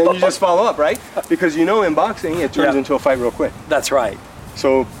 And then you just follow up, right? Because you know in boxing, it turns Yeah. into a fight real quick. That's right.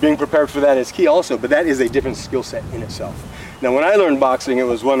 So being prepared for that is key also, but that is a different skill set in itself. Now when I learned boxing, it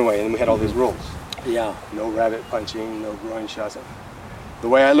was one way, and we had all these rules. Yeah. No rabbit punching, no groin shots. The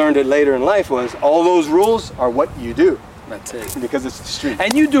way I learned it later in life was all those rules are what you do, That's it. because it's the street.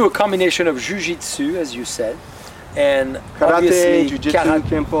 And you do a combination of jiu-jitsu, as you said, and Karate, obviously jiu-jitsu, karate.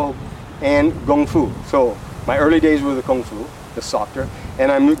 kempo, and kung fu. So my early days were the kung fu, the softer,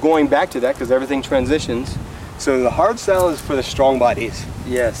 and I'm going back to that because everything transitions. So the hard style is for the strong bodies,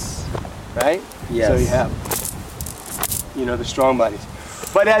 Yes. right? Yes. So you have, the strong bodies.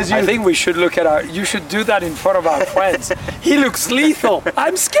 But as you I think we should look at you should do that in front of our friends. He looks lethal.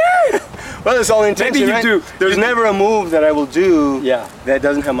 I'm scared. well, it's all intention, Maybe you right? do. There's never a move that I will do Yeah. that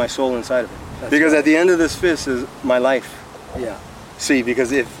doesn't have my soul inside of it. That's because right. at the end of this fist is my life. Yeah. See,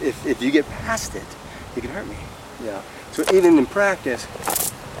 because if you get past it, you can hurt me. Yeah. So even in practice,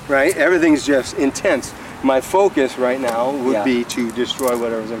 right, everything's just intense. My focus right now would Yeah. be to destroy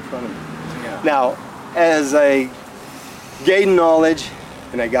whatever's in front of me. Yeah. Now, as I gained knowledge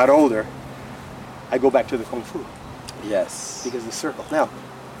and I got older, I go back to the Kung Fu Yes. because the circle. Now,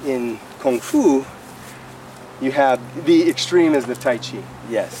 in Kung Fu, you have the extreme is the Tai Chi.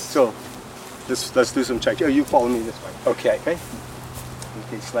 Yes. So, let's do some Tai Chi. Oh, you follow me this way. Okay. Okay.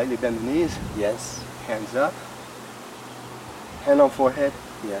 Okay. Slightly bend the knees. Yes. Hands up. Hand on forehead.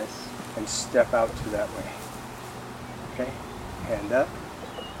 Yes. And step out to that way. Okay? Hand up.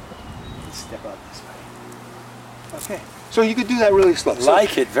 And step out this way. Okay. So you could do that really slow. So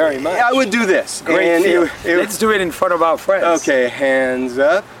Like it very much. I would do this. Great And feel. it- Let's do it in front of our friends. okay, hands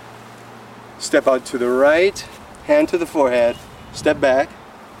up. Step out to the right. Hand to the forehead. Step back.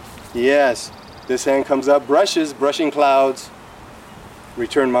 Yes. This hand comes up. Brushing clouds.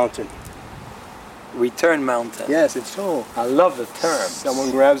 Return mountain. Return mountain. Yes, it's so. I love the term.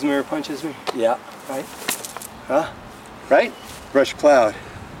 Someone grabs me or punches me. Yeah. Right? Huh? Right? Brush cloud.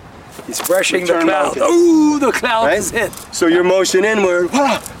 He's brushing the Return cloud. mountain. Ooh, the cloud Right? is in. So your motion inward,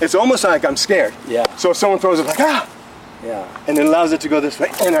 wow, it's almost like I'm scared. Yeah. So if someone throws it like, ah, Yeah. and it allows it to go this way,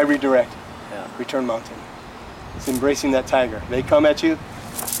 and I redirect. Yeah. Return mountain. It's embracing that tiger. They come at you,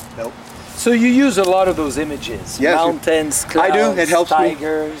 nope. So you use a lot of those images. Yes. Mountains, I clouds, do, it helps me.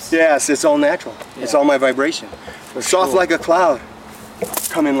 tigers. Yes, it's all natural. It's Yeah. all my vibration. Soft sure. like a cloud,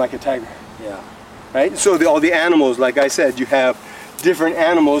 come in like a tiger. Yeah. Right? So all the animals, like I said, you have different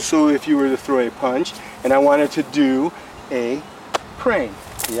animals. So if you were to throw a punch, and I wanted to do a crane,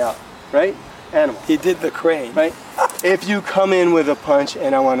 Yeah. right? Animal. He did the crane. Right? If you come in with a punch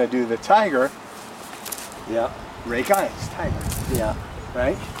and I want to do the tiger, Yeah. rake eyes, tiger, Yeah.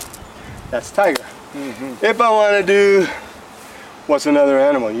 right? That's tiger. If I want to do, what's another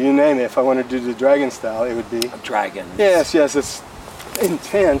animal? You name it. If I want to do the dragon style, it would be. A dragon. Yes, it's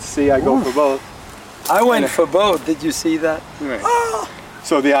intense. See, I go for both. I went for both. Did you see that? Right.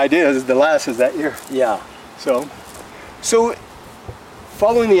 So the idea is the last is that ear. Yeah. So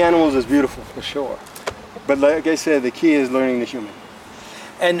following the animals is beautiful, For sure. but like I said, the key is learning the human.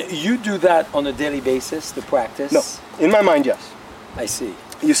 And you do that on a daily basis, the practice? No, in my mind, yes. I see.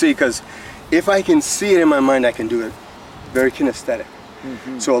 You see, because if I can see it in my mind, I can do it very kinesthetic.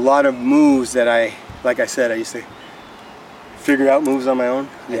 So a lot of moves that like I said, I used to figure out moves on my own.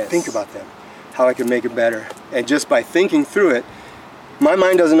 I Yes. think about them, how I can make it better. And just by thinking through it, my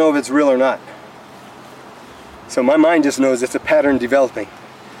mind doesn't know if it's real or not. So my mind just knows it's a pattern developing.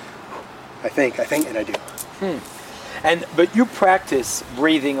 I think, and I do. But you practice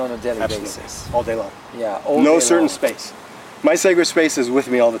breathing on a daily Absolutely. basis. All day long. Yeah. All No day certain long. space. My sacred space is with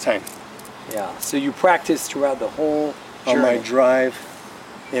me all the time. Yeah. So you practice throughout the whole On my journey. drive,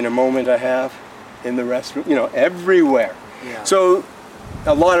 in a moment I have, in the restroom, everywhere. Yeah. So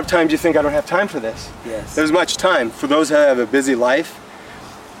a lot of times you think I don't have time for this. Yes. There's much time. For those who have a busy life,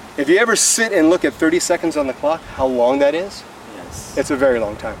 if you ever sit and look at 30 seconds on the clock, how long that is, Yes. it's a very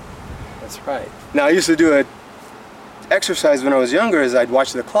long time. That's right. Now I used to do a exercise when I was younger is I'd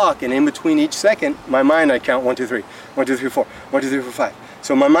watch the clock, and in between each second, my mind, I'd count 1, 2, 3, 1, 2, 3, 4, 1, 2, 3, 4, 5.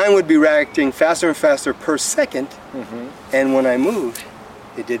 So my mind would be reacting faster and faster per second, and when I moved,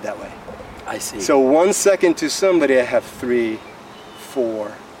 it did that way. I see. So 1 second to somebody, I have 3,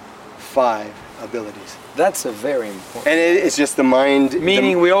 4, 5 abilities. That's a very important. And it's just the mind.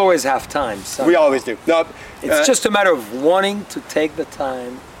 Meaning we always have time. So We always do. No, it's just a matter of wanting to take the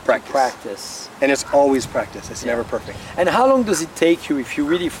time Practice. to practice. and it's always practice. It's never perfect. And how long does it take you if you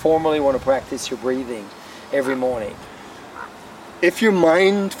really formally want to practice your breathing every morning? If you're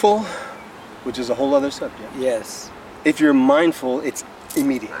mindful, which is a whole other subject, Yes. if you're mindful, it's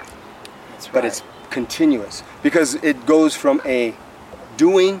immediate, That's right. but it's continuous because it goes from a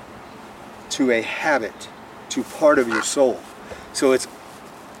doing to a habit to part of your soul. So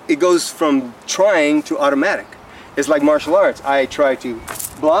it goes from trying to automatic. It's like martial arts. I try to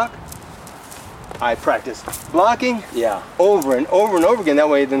block, I practice blocking Yeah. over and over and over again. That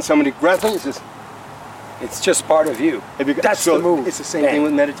way, then somebody grabs me. It's just part of you. That's so the move. It's the same thing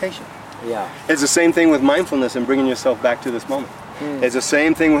with meditation. Yeah. It's the same thing with mindfulness and bringing yourself back to this moment. It's the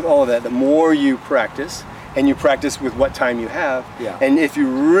same thing with all of that. The more you practice, and you practice with what time you have, Yeah. and if you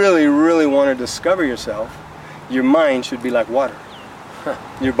really, really want to discover yourself, your mind should be like water,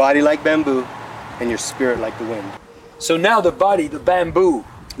 your body like bamboo, and your spirit like the wind. So now the body, the bamboo.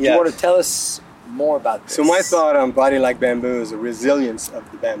 Do you Yes. want to tell us more about this? So my thought on body like bamboo is the resilience of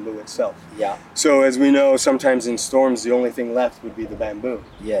the bamboo itself. Yeah. So as we know, sometimes in storms, the only thing left would be the bamboo.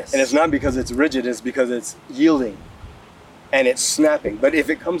 Yes. And it's not because it's rigid, it's because it's yielding and it's snapping. But if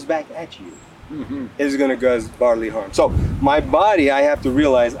it comes back at you, it's going to cause bodily harm. So my body, I have to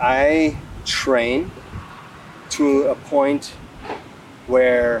realize I train to a point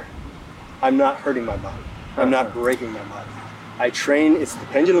where I'm not hurting my body. I'm not breaking my body. I train, it's the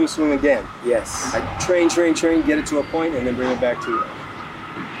pendulum swing again. Yes. I train, get it to a point, and then bring it back to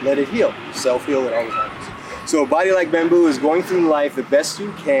let it heal. Self-heal, it always happens. So a body like bamboo is going through life the best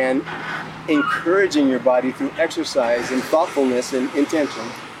you can, encouraging your body through exercise and thoughtfulness and intention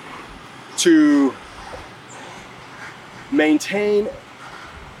to maintain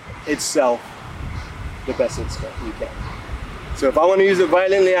itself the best you can. So if I want to use it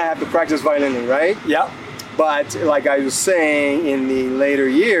violently, I have to practice violently, right? Yeah. But like I was saying, in the later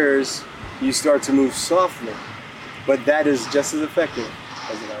years, you start to move softly. But that is just as effective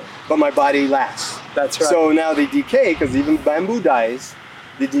as it is. But my body lasts. That's right. So now the decay, because even bamboo dies,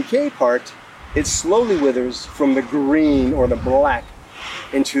 the decay part, it slowly withers from the green or the black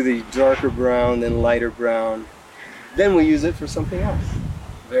into the darker brown, then lighter brown. Then we use it for something else.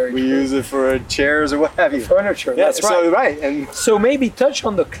 Very We true. use it for chairs or what have you. Furniture. Yeah, That's right. So, right. And So maybe touch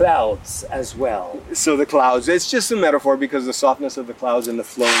on the clouds as well. so the clouds, it's just a metaphor because the softness of the clouds and the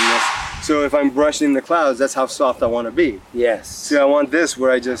flowiness. So if I'm brushing the clouds, that's how soft I want to be. Yes. See, I want this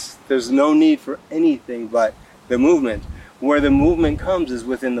where there's no need for anything but the movement. Where the movement comes is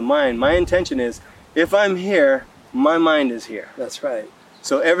within the mind. My intention is, if I'm here, my mind is here. That's right.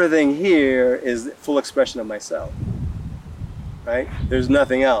 So everything here is the full expression of myself. Right? There's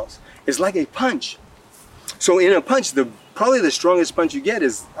nothing else. It's like a punch. So in a punch, probably the strongest punch you get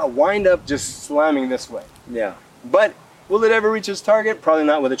is a wind up just slamming this way. Yeah. But will it ever reach its target? Probably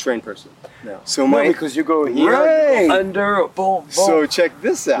not with a trained person. No. So No, my because you go here, you Right. go under, boom, boom. So check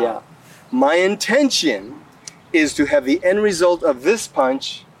this out. Yeah. My intention is to have the end result of this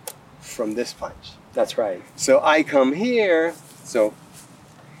punch from this punch. That's right. So I come here. So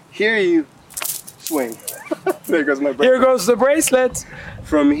here you swing. There goes my brain. Here goes the bracelet.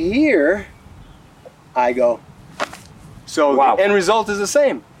 From here, I go. So Wow. the end result is the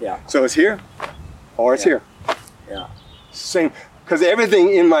same. Yeah. So it's here, or it's Yeah. here. Yeah. Same, because everything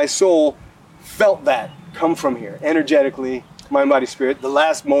in my soul felt that come from here, energetically, mind, body, spirit, the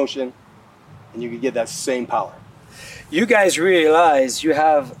last motion, and you could get that same power. You guys realize you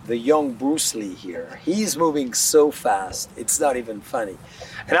have the young Bruce Lee here. He's moving so fast, it's not even funny.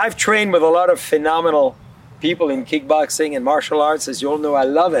 And I've trained with a lot of phenomenal people in kickboxing and martial arts. As you all know, I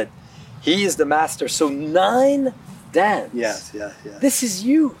love it. He is the master. So 9 dans. Yes. This is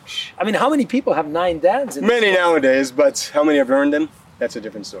huge. I mean, how many people have 9 dans? Many nowadays, but how many have earned them? That's a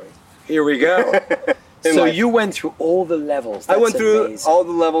different story. Here we go. In So life. you went through all the levels. I That's went through amazing. all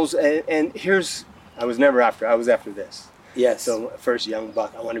the levels, and I was never after. I was after this. Yes. So first young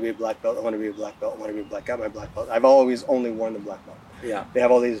buck, I want to be a black belt, I want to be a black belt, I want to be a black, got my black belt. I've always only worn the black belt. Yeah. They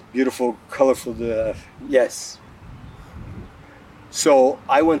have all these beautiful, colorful, Yes. so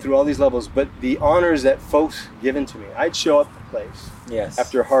I went through all these levels, but the honors that folks given to me, I'd show up to place Yes.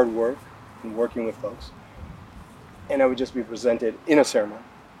 after hard work and working with folks, and I would just be presented in a ceremony,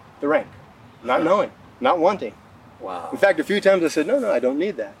 the rank, not knowing, not wanting. Wow. In fact, a few times I said, no, I don't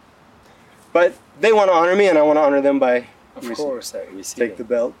need that. But they want to honor me, and I want to honor them by Of course, I receive take the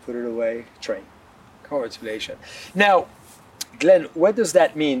belt, put it away, train. Congratulations. Now, Glenn, what does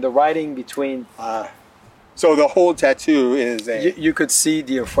that mean? The writing between. So the whole tattoo is You could see,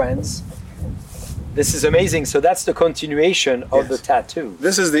 dear friends. This is amazing. So that's the continuation of the Yes. tattoo.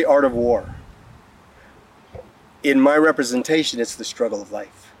 This is the art of war. In my representation, it's the struggle of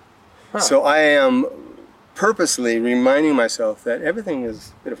life. Huh. So I am purposely reminding myself that everything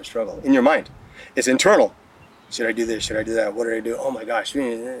is a bit of a struggle in your mind. It's internal. Should I do this? Should I do that? What did I do? Oh my gosh,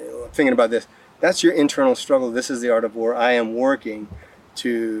 thinking about this. That's your internal struggle. This is the art of war I am working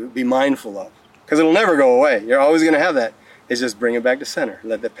to be mindful of. Because it'll never go away. You're always going to have that. It's just bring it back to center.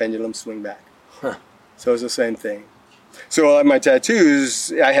 Let the pendulum swing back. Huh. So it's the same thing. So my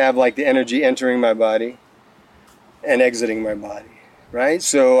tattoos, I have like the energy entering my body and exiting my body. Right?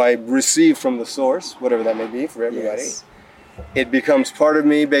 So I receive from the source, whatever that may be for everybody. Yes. It becomes part of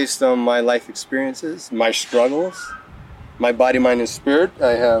me based on my life experiences, my struggles, my body, mind, and spirit.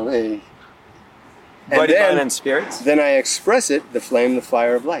 I have a... Body, mind, and spirits. Then I express it, the flame, the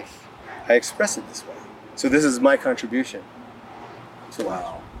fire of life. I express it this way. So this is my contribution. So,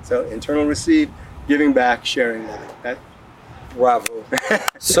 Wow. So internal receive, giving back, sharing that. Bravo.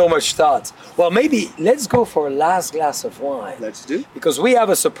 So much thought. Well, maybe let's go for a last glass of wine. Let's do. Because we have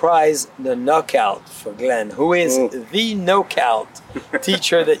a surprise, the knockout for Glenn, who is Oh. the knockout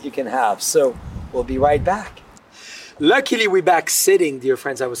teacher that you can have. So we'll be right back. Luckily, we're back sitting, dear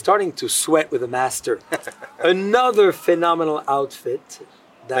friends. I was starting to sweat with the master. Another phenomenal outfit.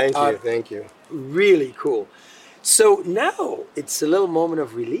 Thank you. Really cool. So now it's a little moment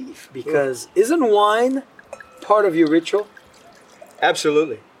of relief because isn't wine part of your ritual?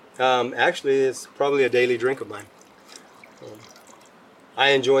 Absolutely. Actually, it's probably a daily drink of mine. I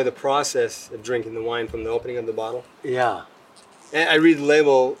enjoy the process of drinking the wine from the opening of the bottle. Yeah. And I read the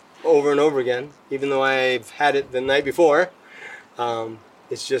label over and over again, even though I've had it the night before.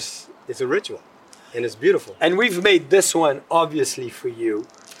 It's a ritual, and it's beautiful. And we've made this one obviously for you.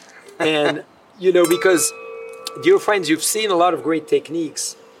 And, because, dear friends, you've seen a lot of great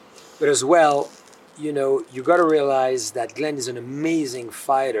techniques, but as well, you got to realize that Glenn is an amazing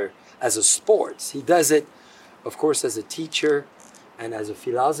fighter as a sport. He does it, of course, as a teacher and as a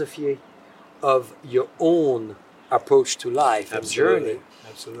philosophy of your own approach to life and journey.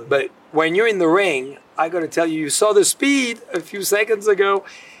 Absolutely. But when you're in the ring, I got to tell you, you saw the speed a few seconds ago.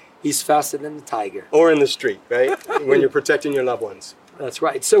 He's faster than the tiger. Or in the street, right? When you're protecting your loved ones. That's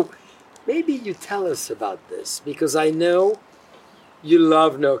right. So maybe you tell us about this, because I know you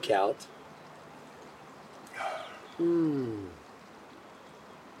love knockout.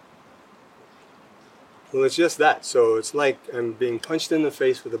 Well, it's just that. So it's like I'm being punched in the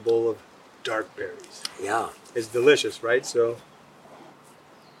face with a bowl of dark berries. Yeah. It's delicious, right? So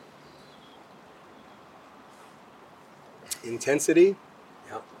intensity.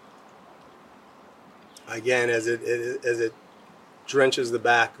 Yeah. Again, as it drenches the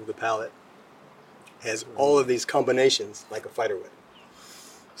back of the palate, has all of these combinations like a fighter would.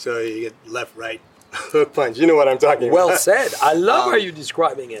 So you get left, right, hook, punch. You know what I'm talking about. Well said. I love how you're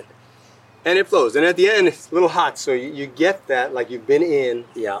describing it. And it flows. And at the end, it's a little hot, so you get that like you've been in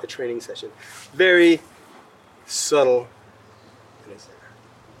Yeah. a training session. Very subtle. And it's there.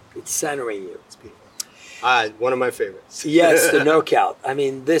 It's centering you. It's beautiful. One of my favorites. Yes, the knockout. I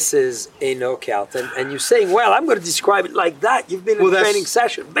mean, this is a knockout. And you're saying, well, I'm going to describe it like that. You've been in a that's training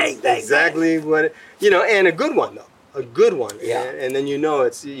session. Bang, bang, Exactly what, and a good one, though. A good one. Yeah. And then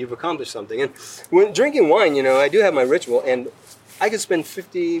you've accomplished something. And when drinking wine, I do have my ritual, and I could spend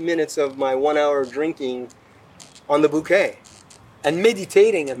 50 minutes of my 1 hour drinking on the bouquet. And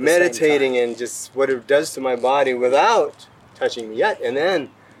meditating at the Meditating same and just what it does to my body without touching me yet. And then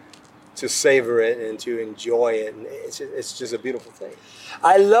to savor it and to enjoy it. And it's just a beautiful thing. time.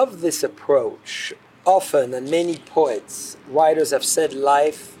 I love this approach. Often, and many poets, writers have said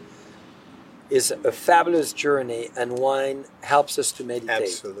life is a fabulous journey and wine helps us to meditate.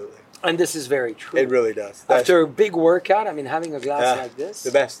 Absolutely. And this is very true. It really does. After a big workout, having a glass like this.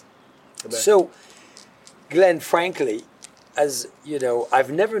 The best. The best. So, Glenn, frankly, as you know, I've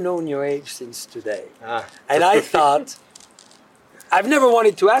never known your age since today. And I thought, I've never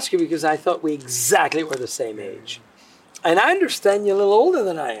wanted to ask you because I thought we exactly were the same age. And I understand you're a little older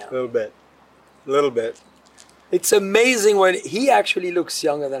than I A am. little bit. A little bit. It's amazing when he actually looks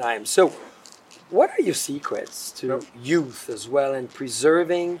younger than I am. So, what are your secrets to youth as well and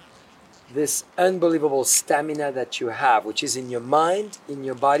preserving this unbelievable stamina that you have, which is in your mind, in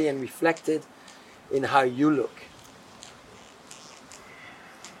your body, and reflected in how you look?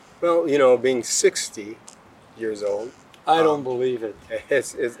 Well, you know, being 60 years old, I don't believe it.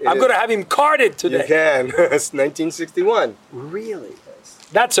 I'm going to have him carded You today. can. It's 1961. Really?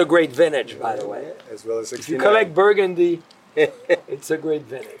 That's a great vintage, by the way. As well as If 69. you collect Burgundy, it's a great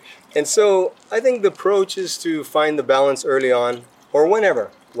vintage. And so I think the approach is to find the balance early on or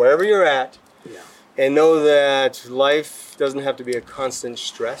whenever, wherever you're at, Yeah. and know that life doesn't have to be a constant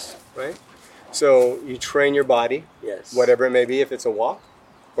stress, right? So you train your body, Yes. whatever it may be, if it's a walk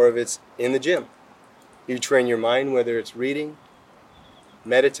or if it's in the gym. You train your mind, whether it's reading,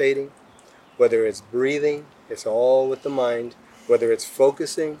 meditating, whether it's breathing, it's all with the mind, whether it's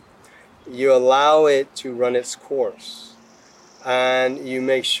focusing. You allow it to run its course. And you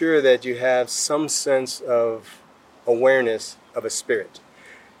make sure that you have some sense of awareness of a spirit.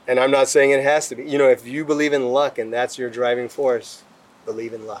 And I'm not saying it has to be. You know, if you believe in luck and that's your driving force,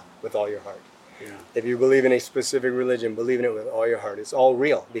 believe in luck with all your heart. Yeah. If you believe in a specific religion, believe in it with all your heart. It's all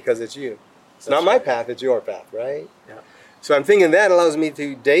real because it's you. It's not my path, it's your path, right? Yeah. So I'm thinking that allows me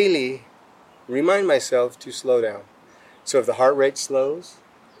to daily remind myself to slow down. So if the heart rate slows,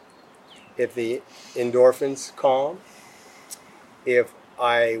 if the endorphins calm, if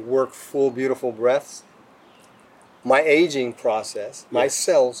I work full, beautiful breaths, my aging process, my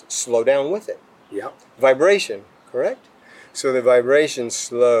cells slow down with it. Yeah. Vibration, correct? So the vibration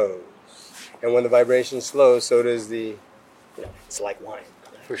slows. And when the vibration slows, so does the, you know, it's like wine.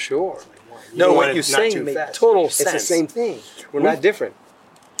 For sure. You No, don't what want you're it not saying too makes fast. total It's sense. the same thing. We're not different.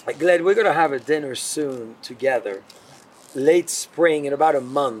 Glenn, we're going to have a dinner soon together, late spring, in about a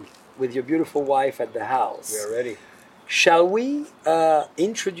month, with your beautiful wife at the house. We are ready. Shall we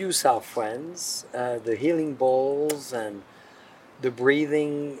introduce our friends, the healing bowls and the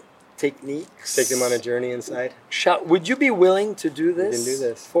breathing techniques? Take them on a journey inside. Would you be willing to do this, can do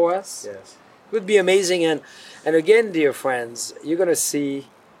this. for us? Yes. It would be amazing. And again, dear friends, you're going to see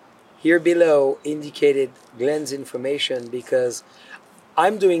here below indicated Glenn's information, because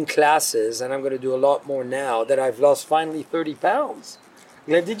I'm doing classes and I'm going to do a lot more now that I've lost finally 30 pounds.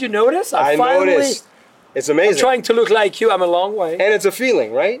 Glenn, did you notice? I noticed. It's amazing. I'm trying to look like you. I'm a long way. And it's a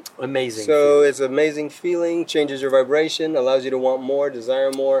feeling, right? Amazing. So it's an amazing feeling, changes your vibration, allows you to want more,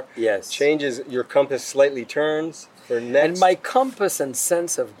 desire more. Yes. Changes your compass slightly turns for next. And my compass and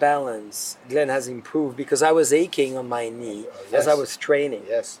sense of balance, Glenn, has improved because I was aching on my knee as I was training.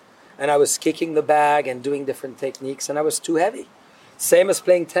 Yes. And I was kicking the bag and doing different techniques, and I was too heavy. Same as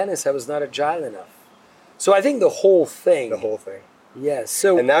playing tennis, I was not agile enough. So I think the whole thing. The whole thing. Yes.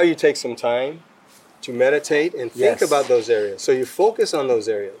 So And now you take some time to meditate and think Yes. about those areas. So you focus on those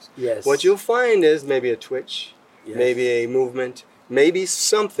areas. Yes. What you'll find is maybe a twitch, Yes. maybe a movement, maybe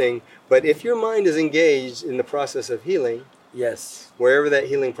something. But if your mind is engaged in the process of healing, yes. wherever that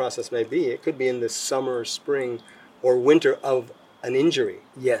healing process may be, it could be in the summer or spring or winter of an injury.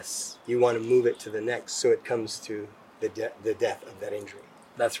 Yes. You want to move it to the next so it comes to the death of that injury.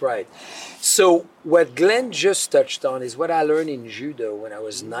 That's right. So what Glenn just touched on is what I learned in judo when I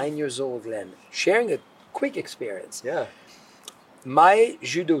was 9 years old, Glenn. Sharing a quick experience. Yeah. My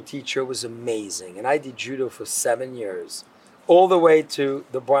judo teacher was amazing, and I did judo for 7 years, all the way to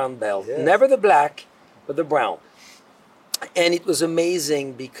the brown belt. Yeah. Never the black, but the brown. And it was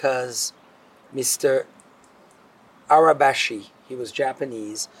amazing because Mr. Arabashi, he was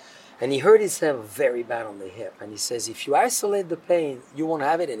Japanese, and he hurt himself very bad on the hip. And he says, if you isolate the pain, you won't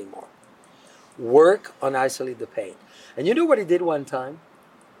have it anymore. Work on isolate the pain. And you know what he did one time?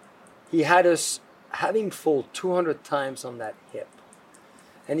 He had us have him fall 200 times on that hip.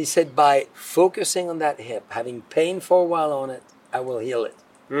 And he said, by focusing on that hip, having pain for a while on it, I will heal it.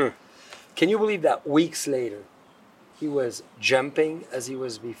 Mm. Can you believe that weeks later, he was jumping as he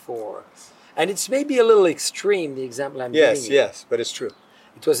was before? And it's maybe a little extreme, the example I'm Yes, giving you. yes, but it's true.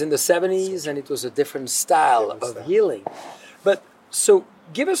 It was in the 70s, and it was a different style Different of style. healing. But so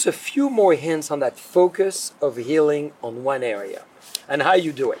give us a few more hints on that focus of healing on one area and how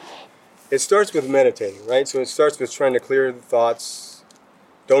you do it. It starts with meditating, right? So it starts with trying to clear the thoughts,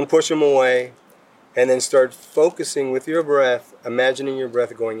 don't push them away, and then start focusing with your breath, imagining your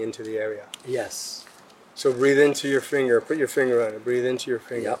breath going into the area. Yes. So breathe into your finger, put your finger on it, breathe into your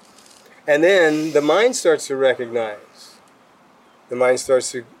finger. Yep. And then the mind starts to recognize. The mind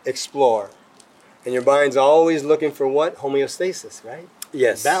starts to explore. And your mind's always looking for what? Homeostasis, right?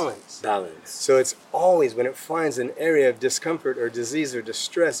 Yes. balance. Balance. So it's always, when it finds an area of discomfort or disease or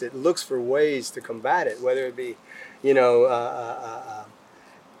distress, it looks for ways to combat it, whether it be,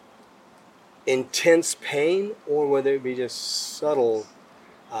 intense pain, or whether it be just subtle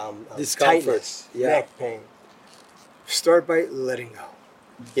Discomfort. tightness, Yeah. neck pain. Start by letting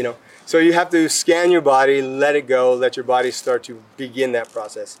go. So you have to scan your body, let it go, let your body start to begin that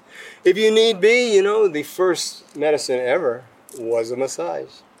process. If you need be, the first medicine ever was a massage,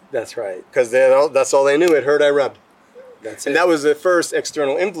 That's right. because that's all they knew. It hurt, I rubbed. That's And it. that was the first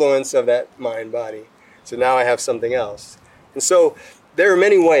external influence of that mind-body. So now I have something else. And so there are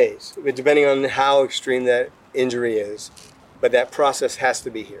many ways, depending on how extreme that injury is, but that process has to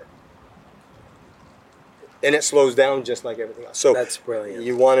be here. And it slows down just like everything else. So That's brilliant.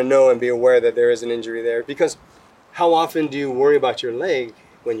 you want to know and be aware that there is an injury there, because how often do you worry about your leg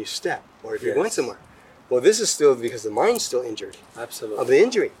when you step or if you're going Yes. somewhere? Well, this is still because the mind's still injured Absolutely. of the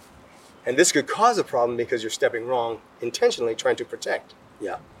injury. And this could cause a problem because you're stepping wrong intentionally, trying to protect.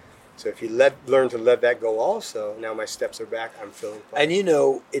 Yeah. So if you learn to let that go also, now my steps are back, I'm feeling fine.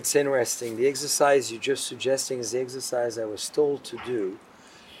 And it's interesting. The exercise you're just suggesting is the exercise I was told to do.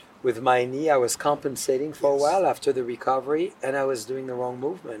 With my knee, I was compensating for a Yes. while after the recovery, and I was doing the wrong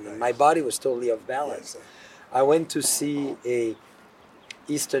movement. And my body was totally off balance. Yes. I went to see a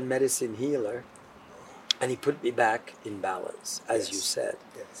Eastern medicine healer, and he put me back in balance, as Yes. you said.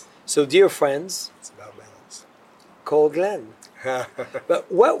 Yes, So, dear friends, it's about balance. call Glenn.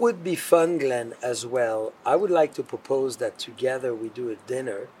 But what would be fun, Glenn, as well, I would like to propose that together we do a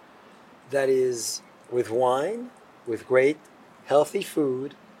dinner that is with wine, with great healthy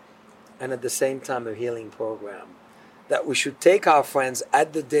food, and at the same time a healing program. That we should take our friends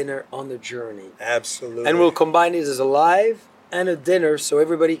at the dinner on the journey. Absolutely. And we'll combine it as a live and a dinner so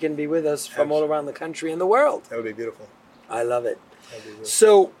everybody can be with us from all around the country and the world. That would be beautiful. I love it. That'd be beautiful.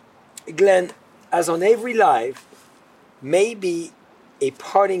 So, Glenn, as on every live, maybe a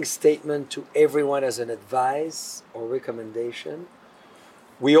parting statement to everyone as an advice or recommendation.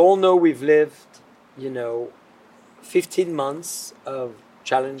 We all know we've lived, 15 months of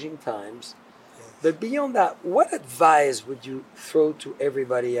challenging times. But beyond that, what advice would you throw to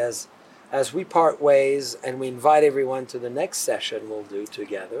everybody as we part ways and we invite everyone to the next session we'll do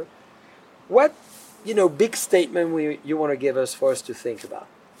together? What, big statement you want to give us for us to think about?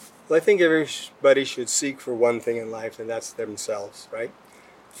 Well, I think everybody should seek for one thing in life, and that's themselves, right?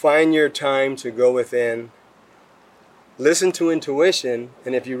 Find your time to go within, listen to intuition,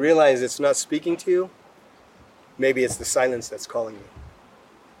 and if you realize it's not speaking to you, maybe it's the silence that's calling you.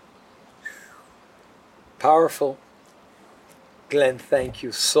 Powerful. Glenn, thank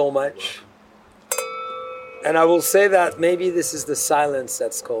you so much. And I will say that maybe this is the silence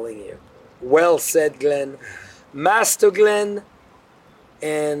that's calling you. Well said, Glenn. Master Glenn,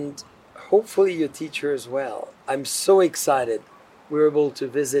 and hopefully your teacher as well. I'm so excited we're able to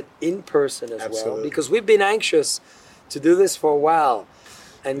visit in person as well, Absolutely. because we've been anxious to do this for a while.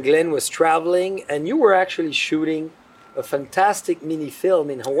 And Glenn was traveling, and you were actually shooting a fantastic mini film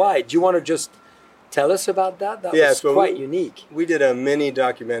in Hawaii. Do you want to just tell us about that? That Yes, was well, quite unique. We did a mini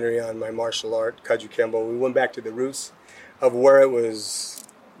documentary on my martial art, Kaju Kembo. We went back to the roots of where it was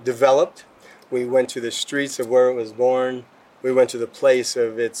developed. We went to the streets of where it was born. We went to the place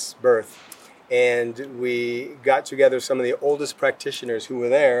of its birth. And we got together some of the oldest practitioners who were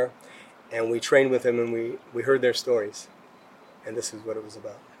there, and we trained with them, and we heard their stories. And this is what it was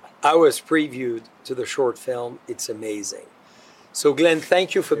about. I was previewed to the short film. It's amazing. So, Glenn,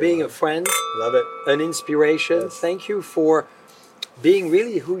 thank you for being a friend, Love it. an inspiration. Yes. Thank you for being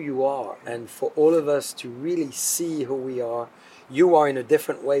really who you are, and for all of us to really see who we are. You are in a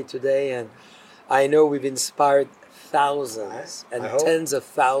different way today, and I know we've inspired thousands and I hope. tens of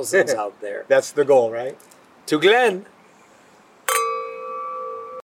thousands out there. That's the goal, right? To Glenn,